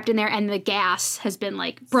 They're trapped in there, and the gas has been,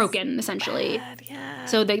 like, broken, essentially. Bad, yeah.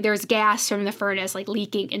 So there's gas from the furnace, like,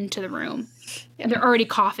 leaking into the room. Yeah. And they're already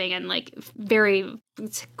coughing and, like,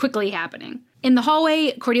 it's quickly happening. In the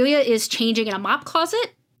hallway, Cordelia is changing in a mop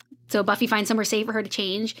closet. So Buffy finds somewhere safe for her to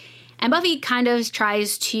change. And Buffy kind of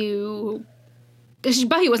tries to...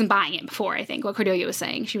 Buffy wasn't buying it before, I think, what Cordelia was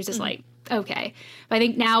saying. She was just like, okay. But I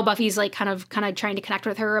think now Buffy's like kind of trying to connect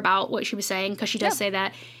with her about what she was saying, because she does say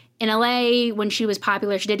that in LA, when she was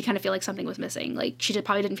popular, she did kind of feel like something was missing. Like, she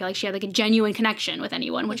probably didn't feel like she had like a genuine connection with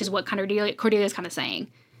anyone, which is what Cordelia's kind of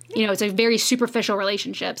saying. You know, it's a very superficial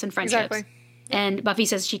relationships and friendships. Exactly. And Buffy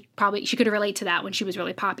says she could relate to that when she was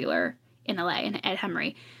really popular in LA and at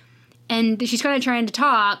Henry. And she's kind of trying to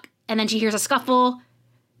talk, and then she hears a scuffle,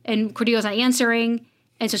 and Cordelia's not answering.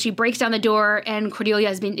 And so she breaks down the door, and Cordelia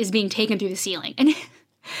is being taken through the ceiling. And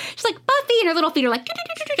she's like, Buffy! And her little feet are like...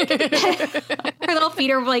 her little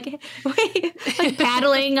feet are like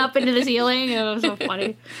paddling up into the ceiling. And it was so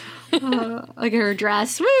funny. Like her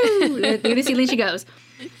dress. Woo! Through the ceiling she goes.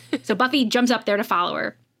 So Buffy jumps up there to follow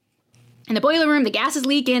her. In the boiler room, the gas is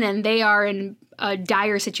leaking, and they are in a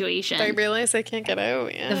dire situation. They realize they can't get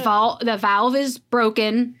out, yeah. The valve is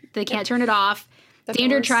broken. They can't turn it off.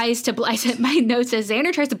 Xander tries to... my note says,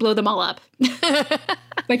 Xander tries to blow them all up.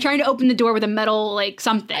 By trying to open the door with a metal, like,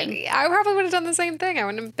 something. I probably would have done the same thing. I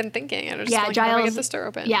wouldn't have been thinking. I would have just like, how do I get this door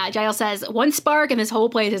open? Yeah, Giles says, 1 spark and this whole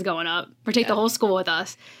place is going up. We'll take the whole school with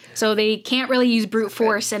us. So they can't really use brute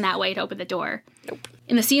force in that way to open the door. Nope.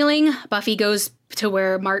 In the ceiling, Buffy goes to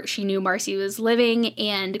where she knew Marcy was living,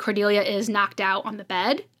 and Cordelia is knocked out on the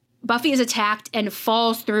bed. Buffy is attacked and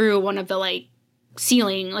falls through one of the, like,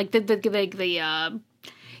 ceiling, like the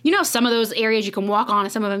you know, some of those areas you can walk on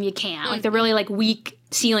and some of them you can't. Like, they're really, like, weak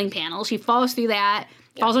ceiling panels. She falls through that,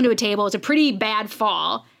 falls onto a table. It's a pretty bad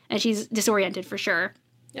fall, and she's disoriented for sure.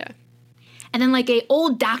 Yeah. And then, like, a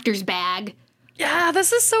old doctor's bag. Yeah,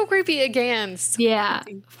 this is so creepy again.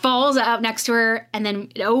 Creepy. Falls out next to her, and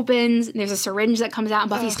then it opens, and there's a syringe that comes out, and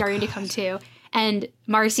Buffy's starting to come to. And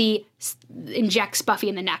Marcy injects Buffy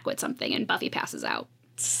in the neck with something, and Buffy passes out.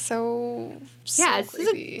 So it's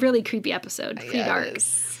a really creepy episode. Pretty dark. It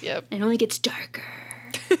is. Yep. It only gets darker.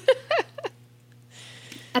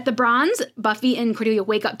 At the Bronze, Buffy and Cordelia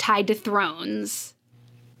wake up tied to thrones,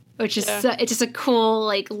 which is it's just a cool,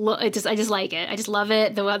 like, look. I just like it. I just love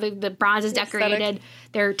it. The bronze is decorated. Aesthetic.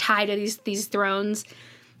 They're tied to these thrones,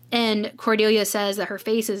 and Cordelia says that her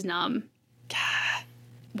face is numb.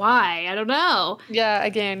 Why? I don't know. Yeah,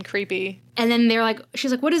 again, creepy. And then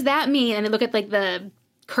she's like, what does that mean? And they look at, like, the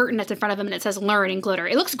curtain that's in front of them, and it says learn in glitter.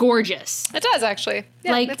 It looks gorgeous. It does, actually.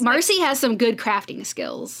 Yeah, like, Marcy has some good crafting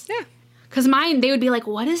skills. Yeah. Because mine, they would be like,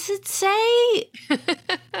 what does it say?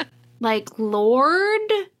 Like,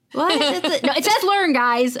 Lord? What? No, it says learn,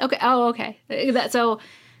 guys. Okay. Oh, okay. So,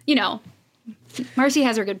 you know, Marcy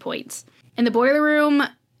has her good points. In the boiler room,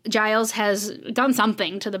 Giles has done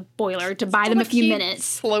something to the boiler to buy them a few minutes.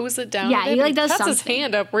 Slows it down. Yeah, he, like, does something. something. His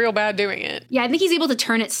hand up real bad doing it. Yeah, I think he's able to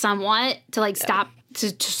turn it somewhat to, like, stop, to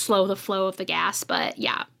slow the flow of the gas. But,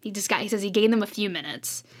 yeah, he says he gave them a few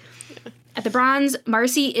minutes. Yeah. At the Bronze,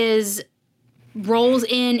 Marcy rolls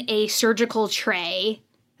in a surgical tray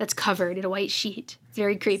that's covered in a white sheet. It's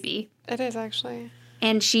very creepy. It is, actually.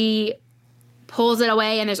 And she pulls it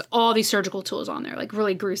away, and there's all these surgical tools on there, like,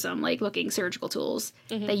 really gruesome, like, looking surgical tools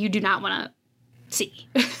that you do not want to see.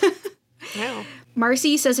 No.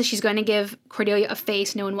 Marcy says that she's going to give Cordelia a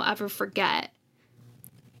face no one will ever forget.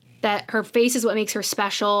 That her face is what makes her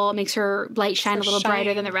special, makes her light shine a little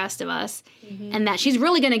brighter than the rest of us, and that she's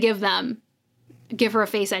really going to give her a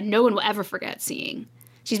face that no one will ever forget seeing.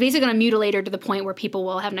 She's basically going to mutilate her to the point where people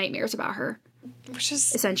will have nightmares about her. Which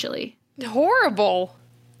is... essentially. horrible.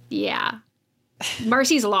 Yeah.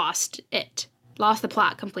 Marcy's lost the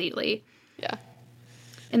plot completely. Yeah.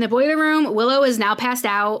 In the boiler room, Willow is now passed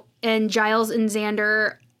out, and Giles and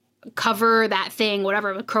Xander cover that thing,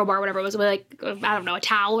 whatever, a crowbar, whatever it was, with, like, I don't know, a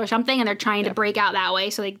towel or something, and they're trying to break out that way,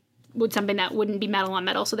 so they would something that wouldn't be metal on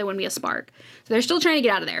metal, so there wouldn't be a spark. So they're still trying to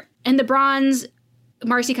get out of there. In the Bronze,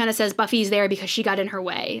 Marcy kind of says Buffy's there because she got in her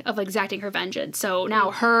way of, like, exacting her vengeance. So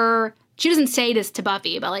now she doesn't say this to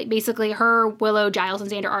Buffy, but, like, basically her, Willow, Giles, and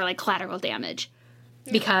Xander are, like, collateral damage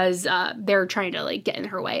because they're trying to, like, get in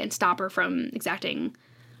her way and stop her from exacting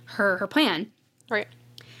her plan. Right.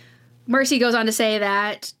 Marcy goes on to say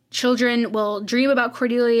that children will dream about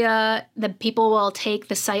Cordelia, the people will take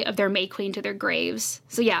the sight of their May Queen to their graves.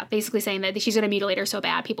 So, yeah, basically saying that she's going to mutilate her so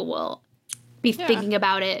bad people will be thinking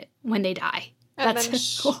about it when they die. And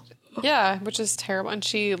That's cool. Yeah, which is terrible. And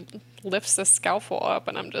she lifts the scalpel up,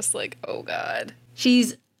 and I'm just like, oh, God.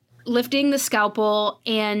 She's lifting the scalpel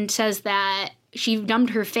and says that she numbed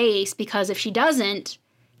her face because if she doesn't,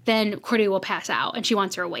 then Cordelia will pass out, and she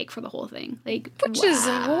wants her awake for the whole thing. Like, Which is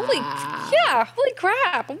holy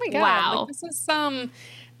crap. Oh my God. Wow. Like, this is some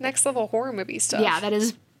next level horror movie stuff. Yeah, that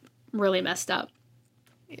is really messed up.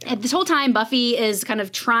 Yeah. And this whole time, Buffy is kind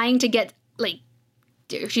of trying to get, like,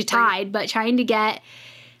 she's tied, but trying to get,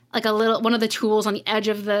 like, one of the tools on the edge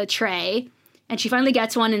of the tray. And she finally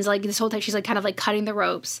gets one, and is, like, this whole time she's, like, kind of, like, cutting the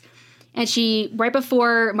ropes. And right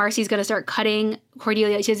before Marcy's going to start cutting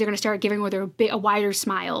Cordelia, she says they're going to start giving her a wider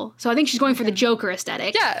smile. So I think she's going for the Joker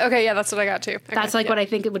aesthetic. Yeah, okay, yeah, that's what I got too. Okay, that's, like, what I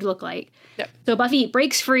think it would look like. Yep. So Buffy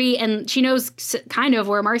breaks free, and she knows kind of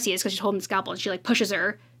where Marcy is because she's holding the scalpel, and she, like, pushes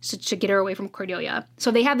her to get her away from Cordelia.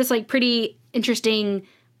 So they have this, like, pretty interesting,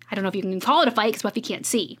 I don't know if you can call it a fight because Buffy can't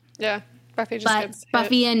see. Yeah. Buffy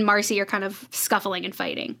Buffy and Marcy are kind of scuffling and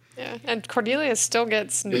fighting. Yeah, and Cordelia still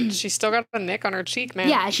she's still got a nick on her cheek, man.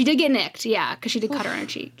 Yeah, she did get nicked, yeah, because she did cut her on her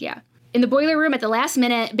cheek, yeah. In the boiler room at the last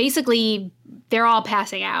minute, basically, they're all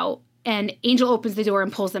passing out, and Angel opens the door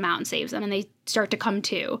and pulls them out and saves them, and they start to come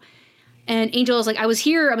to. And Angel is like, I was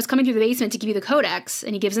coming through the basement to give you the codex,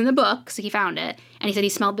 and he gives them the book, so he found it, and he said he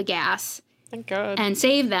smelled the gas. Thank God. And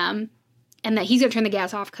saved them. And that he's going to turn the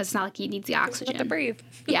gas off because it's not like he needs the oxygen. He doesn't have to breathe.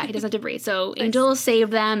 Yeah, he doesn't have to breathe. So nice. Angel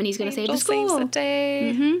saved them, and he's going to save the school. Saves the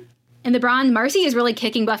day. Mm-hmm. And the bronze, Marcy is really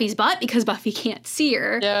kicking Buffy's butt because Buffy can't see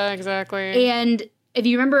her. Yeah, exactly. And if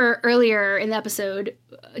you remember earlier in the episode,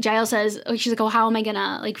 Giles says, she's like, oh, how am I going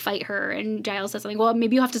to, like, fight her? And Giles says something, well,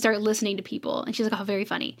 maybe you have to start listening to people. And she's like, oh, very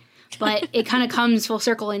funny. But it kind of comes full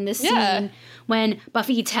circle in this scene when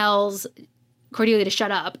Buffy tells Cordelia to shut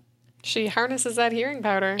up. She harnesses that hearing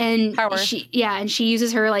powder. And she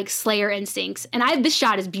uses her, like, Slayer instincts. And this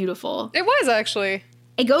shot is beautiful. It was, actually.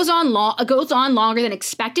 It goes on longer than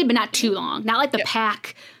expected, but not too long. Not like the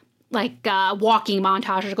pack, like, walking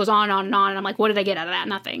montage. It goes on and on and on. And I'm like, what did I get out of that?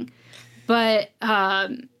 Nothing. But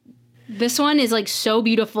this one is, like, so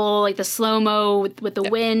beautiful. Like, the slow-mo with the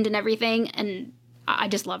wind and everything. And I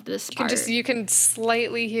just love this part. You can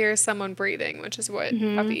slightly hear someone breathing, which is what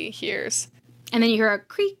Buffy hears. And then you hear a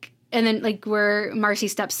creak. And then, like, where Marcy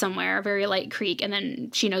steps somewhere, a very light creak, and then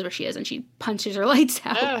she knows where she is, and she punches her lights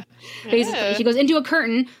out. Yeah. Basically, she goes into a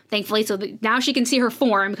curtain, thankfully, so now she can see her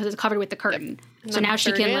form because it's covered with the curtain. Yep. So now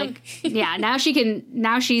she can,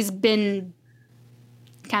 now she's been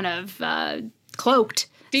kind of cloaked.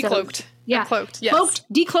 Decloaked. So, yeah. Cloaked, yes.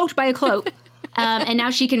 Decloaked by a cloak. And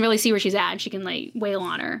now she can really see where she's at, and she can, like, wail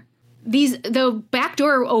on her. The back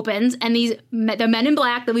door opens, and the men in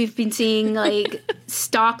black that we've been seeing, like,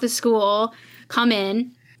 stalk the school come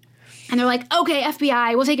in, and they're like, okay,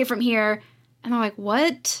 FBI, we'll take it from here. And they're like,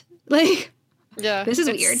 what? Like, yeah, this is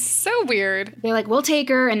weird. So weird. They're like, we'll take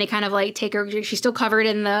her, and they kind of, like, take her. She's still covered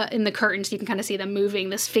in the curtain, so you can kind of see them moving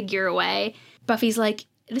this figure away. Buffy's like,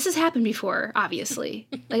 this has happened before, obviously,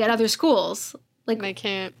 like, at other schools. Like, and they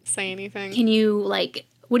can't say anything. Can you, like,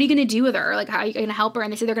 what are you going to do with her? Like, how are you going to help her?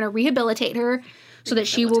 And they say they're going to rehabilitate her so that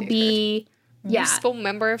she will be useful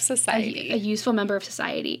member of society. A useful member of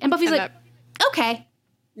society. And Buffy's like, okay.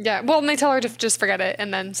 Yeah. Well, and they tell her to just forget it.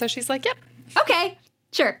 And then, so she's like, yep. Okay.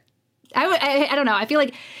 Sure. I don't know. I feel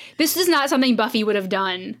like this is not something Buffy would have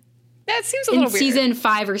done. Yeah, it seems a little weird. In season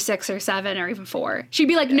 5 or 6 or 7 or even 4. She'd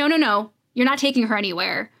be like, no. You're not taking her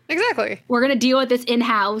anywhere. Exactly. We're going to deal with this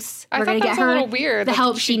in-house. We're going to get her a little weird. The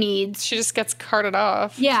help she needs. She just gets carted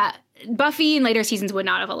off. Yeah. Buffy in later seasons would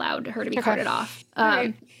not have allowed her to be carted off.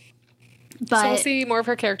 Right. But so we'll see more of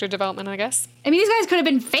her character development, I guess. I mean, these guys could have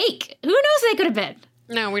been fake. Who knows they could have been?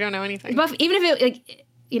 No, we don't know anything. Buffy, even if it, like,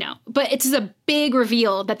 you know, but it's just a big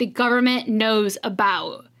reveal that the government knows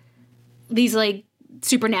about these, like,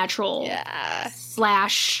 supernatural /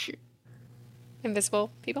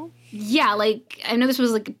 invisible people? Yeah, like, I know this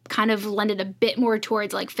was, like, kind of lended a bit more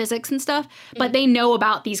towards, like, physics and stuff, but they know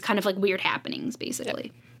about these kind of, like, weird happenings, basically.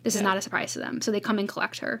 Yep. This is not a surprise to them, so they come and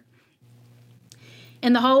collect her.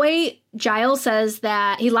 In the hallway, Giles says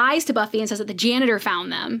that he lies to Buffy and says that the janitor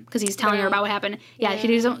found them because he's telling her about what happened. Yeah, she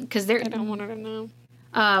doesn't, because they're... I don't want her to know.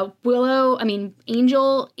 Angel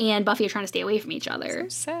and Buffy are trying to stay away from each other. So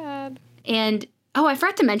sad. And, I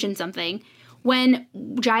forgot to mention something. When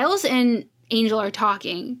Giles and Angel are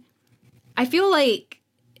talking, I feel like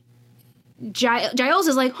Giles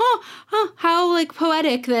is like, how like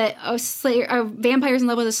poetic that a vampire's in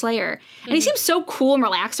love with a slayer. And he seems so cool and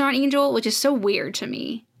relaxed around Angel, which is so weird to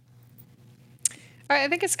me. I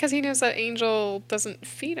think it's because he knows that Angel doesn't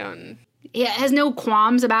feed on. Yeah, has no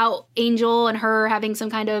qualms about Angel and her having some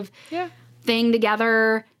kind of thing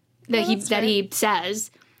together that he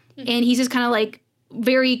says. Mm-hmm. And he's just kind of like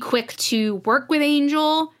very quick to work with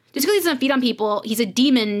Angel. Just because he doesn't feed on people, he's a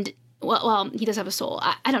demon. Well, he does have a soul.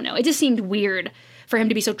 I don't know. It just seemed weird for him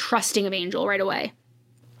to be so trusting of Angel right away.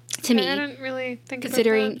 To me. I didn't really think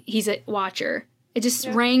considering about that. He's a watcher. It just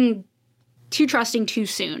rang too trusting too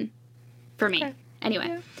soon for me. Okay. Anyway.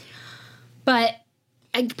 Yeah. But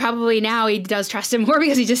probably now he does trust him more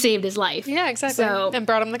because he just saved his life. Yeah, exactly. And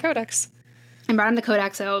brought him the Codex.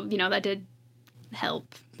 So, that did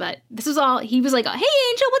help. But this was all, he was like, hey,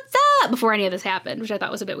 Angel, what's up? Before any of this happened, which I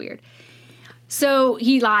thought was a bit weird. So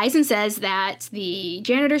he lies and says that the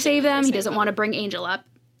janitor saved them. He doesn't want to bring Angel up.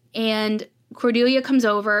 And Cordelia comes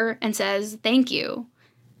over and says, thank you,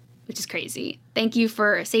 which is crazy. Thank you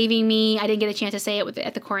for saving me. I didn't get a chance to say it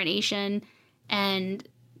at the coronation. And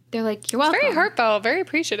they're like, you're welcome. It's very heartfelt, very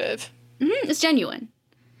appreciative. Mm-hmm, it's genuine.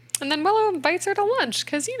 And then Willow invites her to lunch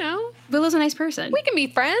because, Willow's a nice person. We can be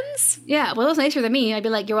friends. Yeah, Willow's nicer than me. I'd be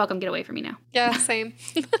like, you're welcome. Get away from me now. Yeah, same.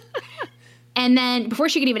 And then before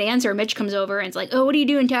she could even answer, Mitch comes over and it's like, oh, what are you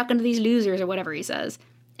doing talking to these losers or whatever he says.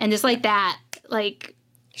 And just like that, like...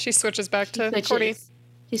 She switches back to Cordy.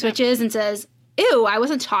 She switches and says, ew, I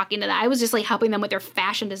wasn't talking to that. I was just like helping them with their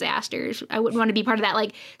fashion disasters. I wouldn't want to be part of that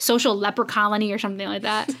like social leper colony or something like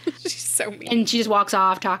that. She's so mean. And she just walks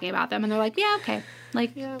off talking about them and they're like, yeah, okay.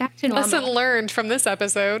 Like, back to normal. Lesson learned from this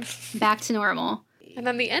episode. Back to normal. And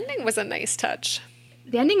then the ending was a nice touch.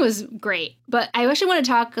 The ending was great. But I actually want to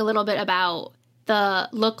talk a little bit about the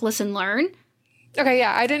look, listen, learn. Okay,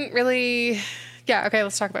 yeah. I didn't really... Yeah, okay,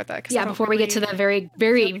 let's talk about that. Yeah, before we get to the very,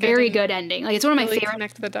 very, very good ending. Like, it's one of my really favorite...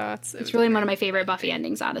 Connect the dots. It's really one of my favorite Buffy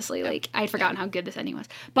endings, honestly. Like, I'd forgotten how good this ending was.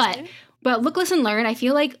 But look, listen, learn, I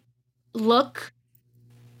feel like Look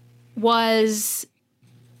was...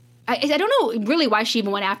 I don't know really why she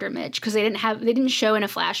even went after Mitch, because they didn't show in a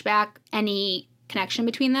flashback any connection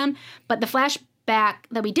between them. But the flashback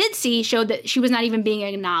that we did see showed that she was not even being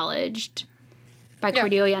acknowledged by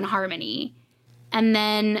Cordelia and Harmony. And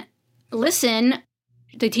then Listen,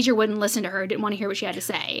 the teacher wouldn't listen to her, didn't want to hear what she had to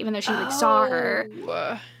say, even though she saw her.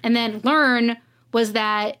 And then Learn was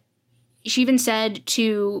that she even said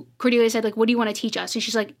to Cordelia, said, like, what do you want to teach us? And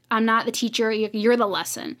she's like, I'm not the teacher, you're the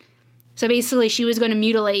lesson. So basically, she was going to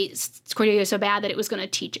mutilate Cordelia so bad that it was going to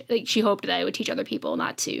teach. Like, she hoped that it would teach other people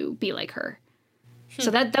not to be like her.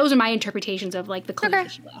 So those are my interpretations of like the clues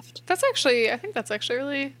that she left. I think that's actually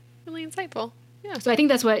really, really insightful. Yeah. So I think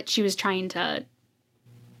that's what she was trying to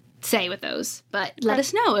say with those. But let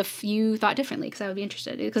us know if you thought differently, because I would be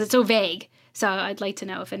interested, because it's so vague. So I'd like to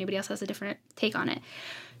know if anybody else has a different take on it.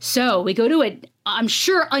 So we go to I'm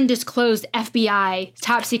sure undisclosed FBI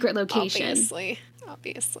top secret location.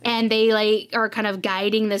 Obviously. And they like are kind of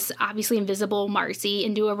guiding this obviously invisible Marcy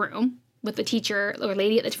into a room with the teacher or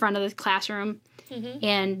lady at the front of the classroom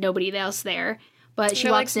and nobody else there. But she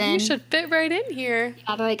walks in. You should fit right in here.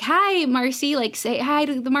 Yeah, they're like, hi, Marcy. Like, say hi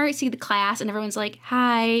to the Marcy, the class. And everyone's like,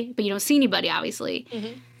 hi. But you don't see anybody, obviously.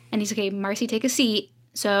 And he's like, okay, Marcy, take a seat.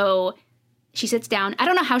 So she sits down. I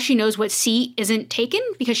don't know how she knows what seat isn't taken,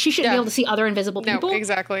 because she shouldn't be able to see other invisible people. No,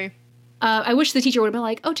 exactly. I wish the teacher would have been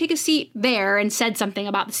like, oh, take a seat there, and said something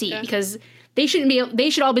about the seat, because they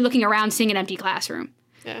should all be looking around seeing an empty classroom.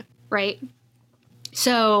 Yeah. Right?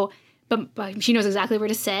 So, but she knows exactly where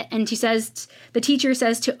to sit, and the teacher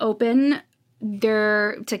says to open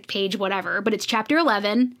it's like page whatever, but it's chapter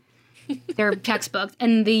 11, their textbook,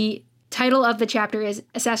 and the title of the chapter is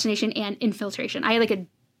Assassination and Infiltration. I had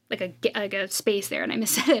like a space there, and I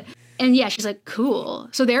missed it. And yeah, she's like, cool.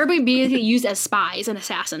 So they're being used as spies and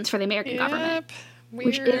assassins for the American government. Weird.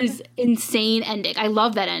 Which is insane ending. I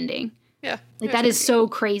love that ending. Yeah. Like, that is so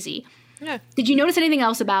crazy. Yeah. Did you notice anything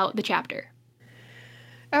else about the chapter?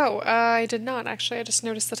 Oh, I did not, actually. I just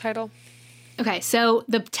noticed the title. Okay, so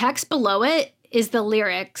the text below it is the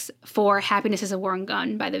lyrics for Happiness is a Warm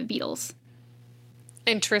Gun by the Beatles.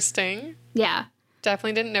 Interesting. Yeah.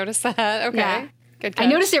 Definitely didn't notice that. Okay. Yeah. Good catch. I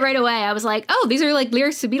noticed it right away. I was like, oh, these are like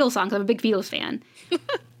lyrics to Beatles songs. I'm a big Beatles fan.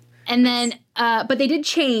 And then, but they did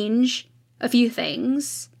change a few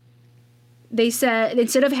things. They said,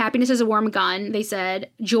 instead of happiness is a warm gun, they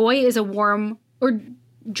said joy is a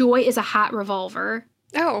hot revolver.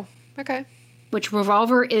 Oh, okay. Which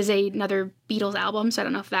Revolver is another Beatles album, so I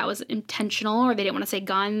don't know if that was intentional or they didn't want to say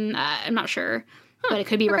gun. I'm not sure. But it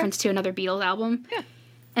could be a reference to another Beatles album. Yeah.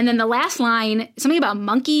 And then the last line, something about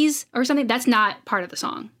monkeys or something, that's not part of the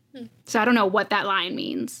song. So I don't know what that line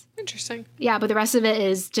means. Interesting. Yeah, but the rest of it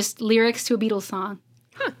is just lyrics to a Beatles song.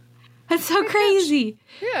 Huh. That's so crazy.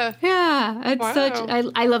 Yeah. Yeah. It's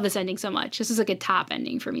Wow. I love this ending so much. This is like a top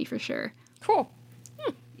ending for me for sure. Cool.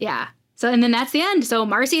 Yeah. So, and then that's the end. So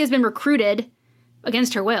Marcy has been recruited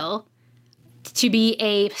against her will to be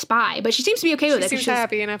a spy, but she seems to be okay with it. She seems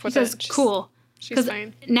happy enough with it. Cool. She's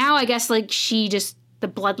fine. Now I guess like the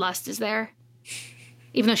bloodlust is there,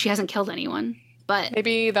 even though she hasn't killed anyone. But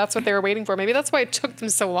maybe that's what they were waiting for. Maybe that's why it took them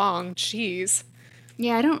so long. Jeez.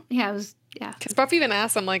 Yeah, it was. Because Buffy even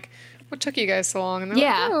asked them, like, what took you guys so long? And they're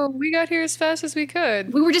like, oh, we got here as fast as we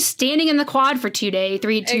could. We were just standing in the quad for 3 days.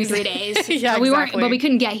 Yeah, exactly. But we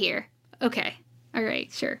couldn't get here. Okay. All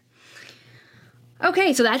right, sure.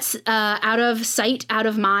 Okay, so that's Out of Sight, Out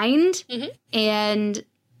of Mind. Mm-hmm. And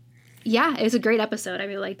yeah, it was a great episode. I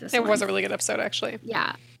really liked this one. It was a really good episode, actually.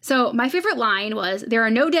 Yeah. So my favorite line was, there are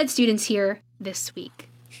no dead students here this week.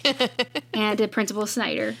 And to Principal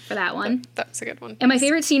Snyder for that one. That was a good one. And my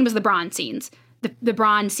favorite scene was the bronze scenes. The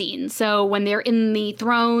bronze scenes. So when they're in the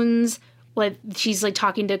thrones, like she's like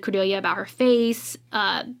talking to Cordelia about her face,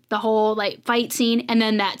 the whole like fight scene, and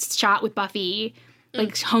then that shot with Buffy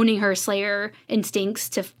like honing her Slayer instincts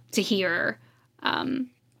to hear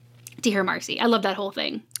Marcy. I love that whole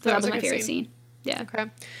thing. So that was my favorite scene. Yeah. Okay.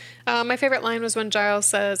 My favorite line was when Giles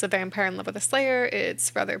says, "A vampire in love with a Slayer."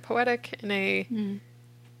 It's rather poetic in a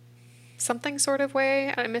something sort of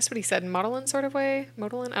way. I missed what he said. Modelin sort of way.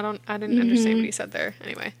 Modelin. I didn't understand what he said there.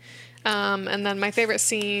 Anyway. And then my favorite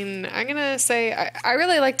scene, I'm gonna say I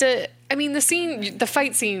really liked it. I mean, the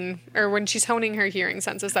fight scene, or when she's honing her hearing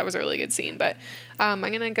senses, that was a really good scene. But I'm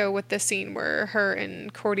gonna go with the scene where her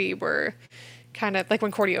and Cordy were kind of like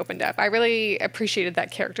when Cordy opened up. I really appreciated that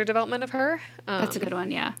character development of her. That's a good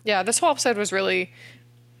one. Yeah. Yeah. This whole episode was really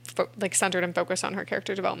centered and focused on her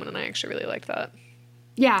character development, and I actually really liked that.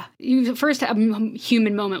 Yeah, the first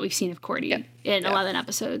human moment we've seen of Cordy in 11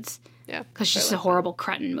 episodes. Yeah. Because she's just a horrible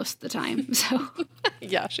cretin most of the time. So.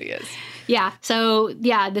 Yeah, she is. Yeah. So,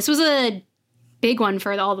 yeah, this was a big one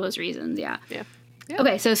for all those reasons. Yeah. Yeah.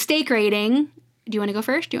 Okay, so steak rating. Do you want to go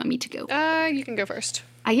first? Do you want me to go? You can go first.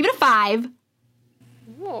 I give it a 5.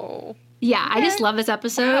 Whoa. Yeah, okay. I just love this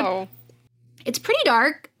episode. Wow. It's pretty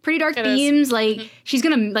dark themes. Is. Like, she's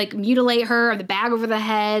going to, like, mutilate her, the bag over the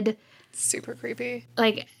head. Super creepy.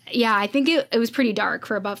 Like, yeah, I think it was pretty dark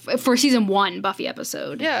for season 1 Buffy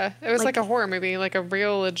episode. Yeah, it was like a horror movie, like a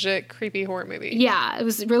real legit creepy horror movie. Yeah, it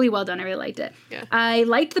was really well done. I really liked it. Yeah. I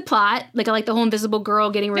liked the plot. Like, I liked the whole invisible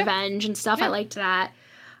girl getting revenge and stuff. Yeah. I liked that.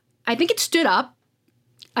 I think it stood up.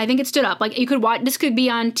 Like, you could watch, this could be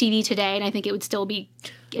on TV today, and I think it would still be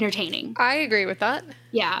entertaining. I agree with that.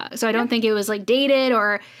 Yeah, so I don't think it was, like, dated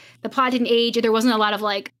or the plot didn't age, or there wasn't a lot of,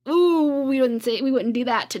 like, ooh, we wouldn't do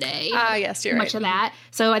that today. Yes, you're right. Much of that.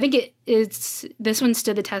 So I think this one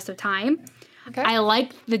stood the test of time. Okay. I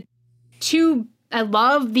love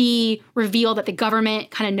the reveal that the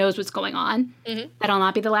government kind of knows what's going on. Mm-hmm. That'll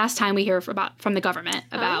not be the last time we hear from the government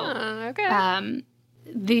about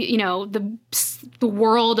the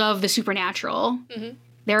world of the supernatural. Mm-hmm.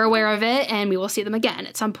 They're aware of it, and we will see them again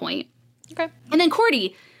at some point. Okay. And then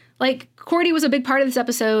Cordy. Like, Cordy was a big part of this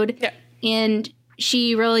episode. Yeah. And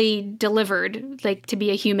she really delivered, like, to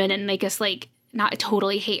be a human and make us, like, not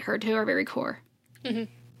totally hate her to our very core. Mm-hmm.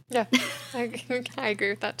 Yeah. I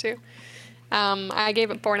agree with that, too. I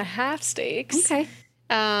gave it 4.5 steaks. Okay.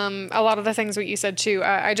 A lot of the things what you said, too.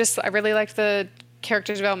 I really liked the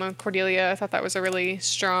character development of Cordelia. I thought that was a really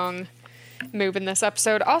strong move in this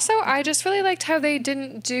episode. Also, I just really liked how they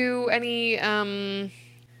didn't do any...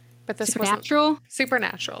 But this Supernatural?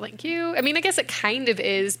 Supernatural, thank you. I mean, I guess it kind of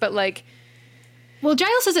is, but like... Well,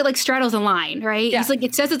 Giles says it like straddles the line, right? Yeah. He's like,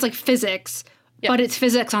 it says it's like physics, but it's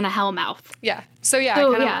physics on a hellmouth. Yeah. So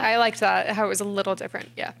I liked that, how it was a little different.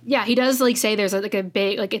 Yeah. Yeah, he does like say there's like a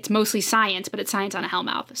big, like it's mostly science, but it's science on a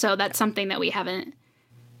hellmouth. So that's something that we haven't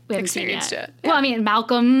experienced seen yet. Yeah. Well, I mean,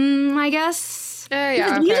 Malcolm, I guess.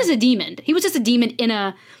 Yeah. He was just a demon. He was just a demon in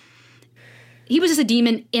a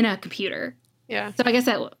computer. Yeah. So I guess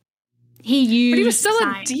that... But he was still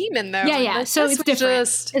a demon, though. Yeah. Like, so it's different.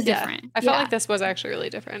 It's different. I felt like this was actually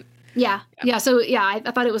really different. Yeah. So, I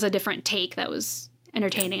thought it was a different take that was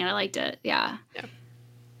entertaining, and I liked it. Yeah.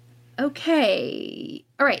 Okay.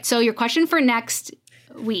 All right. So your question for next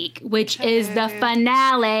week, which is the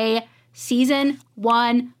finale, season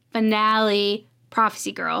 1 finale,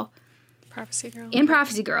 Prophecy Girl. Prophecy Girl. In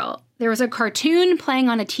Prophecy Girl, there was a cartoon playing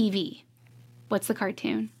on a TV. What's the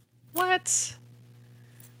cartoon? What?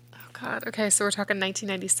 Oh, God. Okay, so we're talking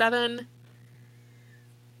 1997.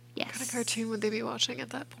 Yes. What kind of cartoon would they be watching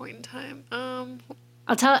at that point in time?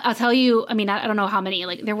 I'll tell you, I mean, I don't know how many,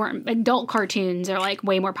 like, there weren't adult cartoons are, like,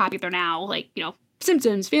 way more popular now, like, you know,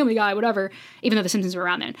 Simpsons, Family Guy, whatever, even though the Simpsons were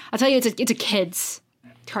around then. I'll tell you, it's a kid's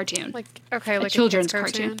cartoon. Like, okay, like a children's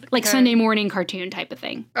cartoon. Like okay. Sunday morning cartoon type of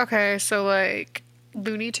thing. Okay, so, like,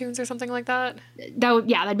 Looney Tunes or something like that?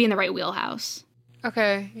 That'd be in the right wheelhouse.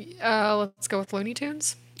 Okay, let's go with Looney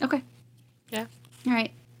Tunes. Okay. Yeah. All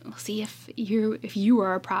right. We'll see if you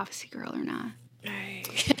are a Prophecy Girl or not.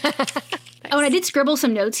 Nice. Oh, and I did scribble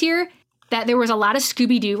some notes here that there was a lot of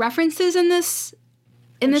Scooby-Doo references in this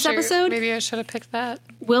episode. Maybe I should have picked that.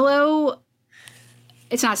 Willow,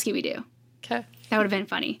 it's not Scooby-Doo. Okay. That would have been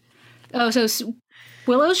funny. Oh, so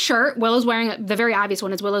Willow's shirt, Willow's wearing, the very obvious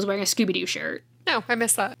one is Willow's wearing a Scooby-Doo shirt. No, I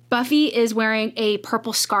missed that. Buffy is wearing a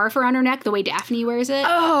purple scarf around her neck, the way Daphne wears it.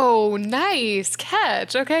 Oh, nice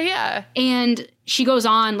catch. Okay, yeah. And she goes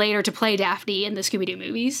on later to play Daphne in the Scooby-Doo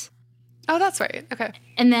movies. Oh, that's right. Okay.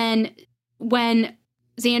 And then when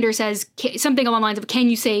Xander says something along the lines of, "Can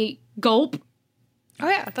you say gulp?" Oh,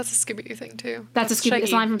 yeah, that's a Scooby-Doo thing, too. That's a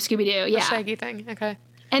line from Scooby-Doo, yeah. A Shaggy thing, okay.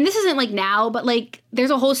 And this isn't, like, now, but, like, there's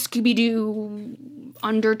a whole Scooby-Doo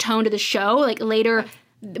undertone to the show. Like, later,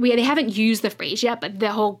 they haven't used the phrase yet, but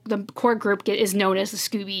the core group is known as the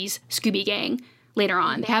Scooby Gang later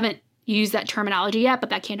on. They haven't used that terminology yet, but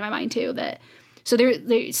that came to my mind, too. So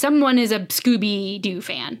someone is a Scooby-Doo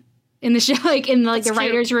fan in the show, like, in, like, the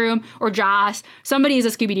writer's room, or Joss. Somebody is a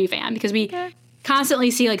Scooby-Doo fan, because we constantly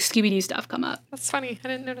see, like, Scooby-Doo stuff come up. That's funny. I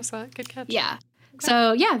didn't notice that. Good catch. Yeah. Okay.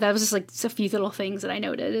 So, yeah, that was just, like, a few little things that I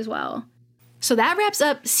noted as well. So that wraps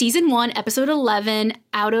up Season 1, Episode 11,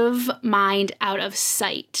 Out of Mind, Out of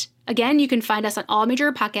Sight. Again, you can find us on all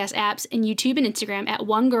major podcast apps and YouTube and Instagram at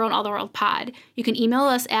One Girl in All the World Pod. You can email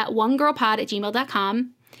us at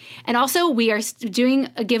onegirlpod@gmail.com. And also, we are doing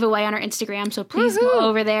a giveaway on our Instagram, so please go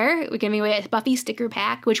over there. We're giving away a Buffy sticker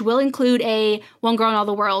pack, which will include a One Girl in All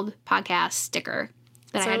the World podcast sticker.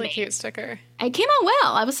 It's a really cute sticker. It came out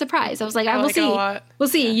well. I was surprised. I was like, we'll see. It a lot. We'll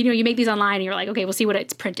see. Yeah. You know, you make these online and you're like, okay, we'll see what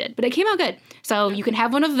it's printed. But it came out good. So you can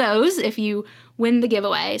have one of those if you win the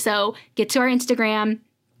giveaway. So get to our Instagram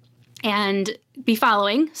and be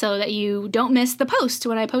following so that you don't miss the post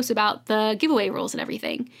when I post about the giveaway rules and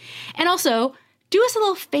everything. And also, do us a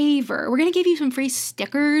little favor. We're going to give you some free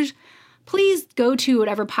stickers. Please go to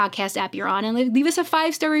whatever podcast app you're on and leave us a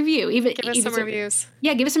 5-star review. Give us some reviews.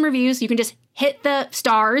 Yeah, give us some reviews. You can just hit the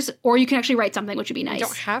stars, or you can actually write something, which would be nice. You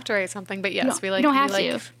don't have to write something, but yes, we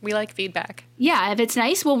like feedback. Yeah, if it's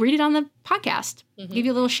nice, we'll read it on the podcast. Mm-hmm. Give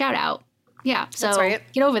you a little shout out. Yeah, so that's right.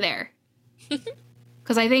 Get over there.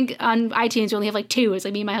 Because I think on iTunes we only have like 2. It's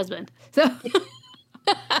like me and my husband. So.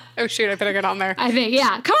 Oh shoot, I better get on there. I think,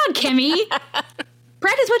 yeah. Come on, Kimmy.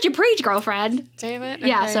 Practice what you preach, girlfriend. Damn it.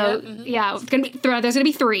 Yeah, okay, so, yeah, it's gonna be there's going to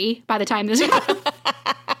be 3 by the time this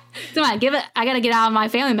Come on, I got to get out of my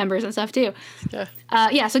family members and stuff, too.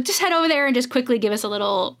 Yeah. So just head over there and just quickly give us a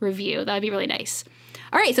little review. That would be really nice.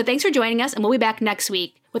 All right, so thanks for joining us, and we'll be back next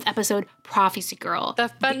week with episode Prophecy Girl. The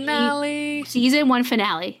finale. Season 1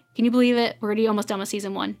 finale. Can you believe it? We're already almost done with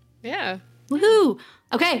Season 1. Yeah. Woohoo.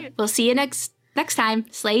 Okay, we'll see you next time.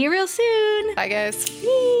 Slay you real soon. Bye, guys.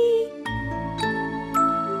 Yee.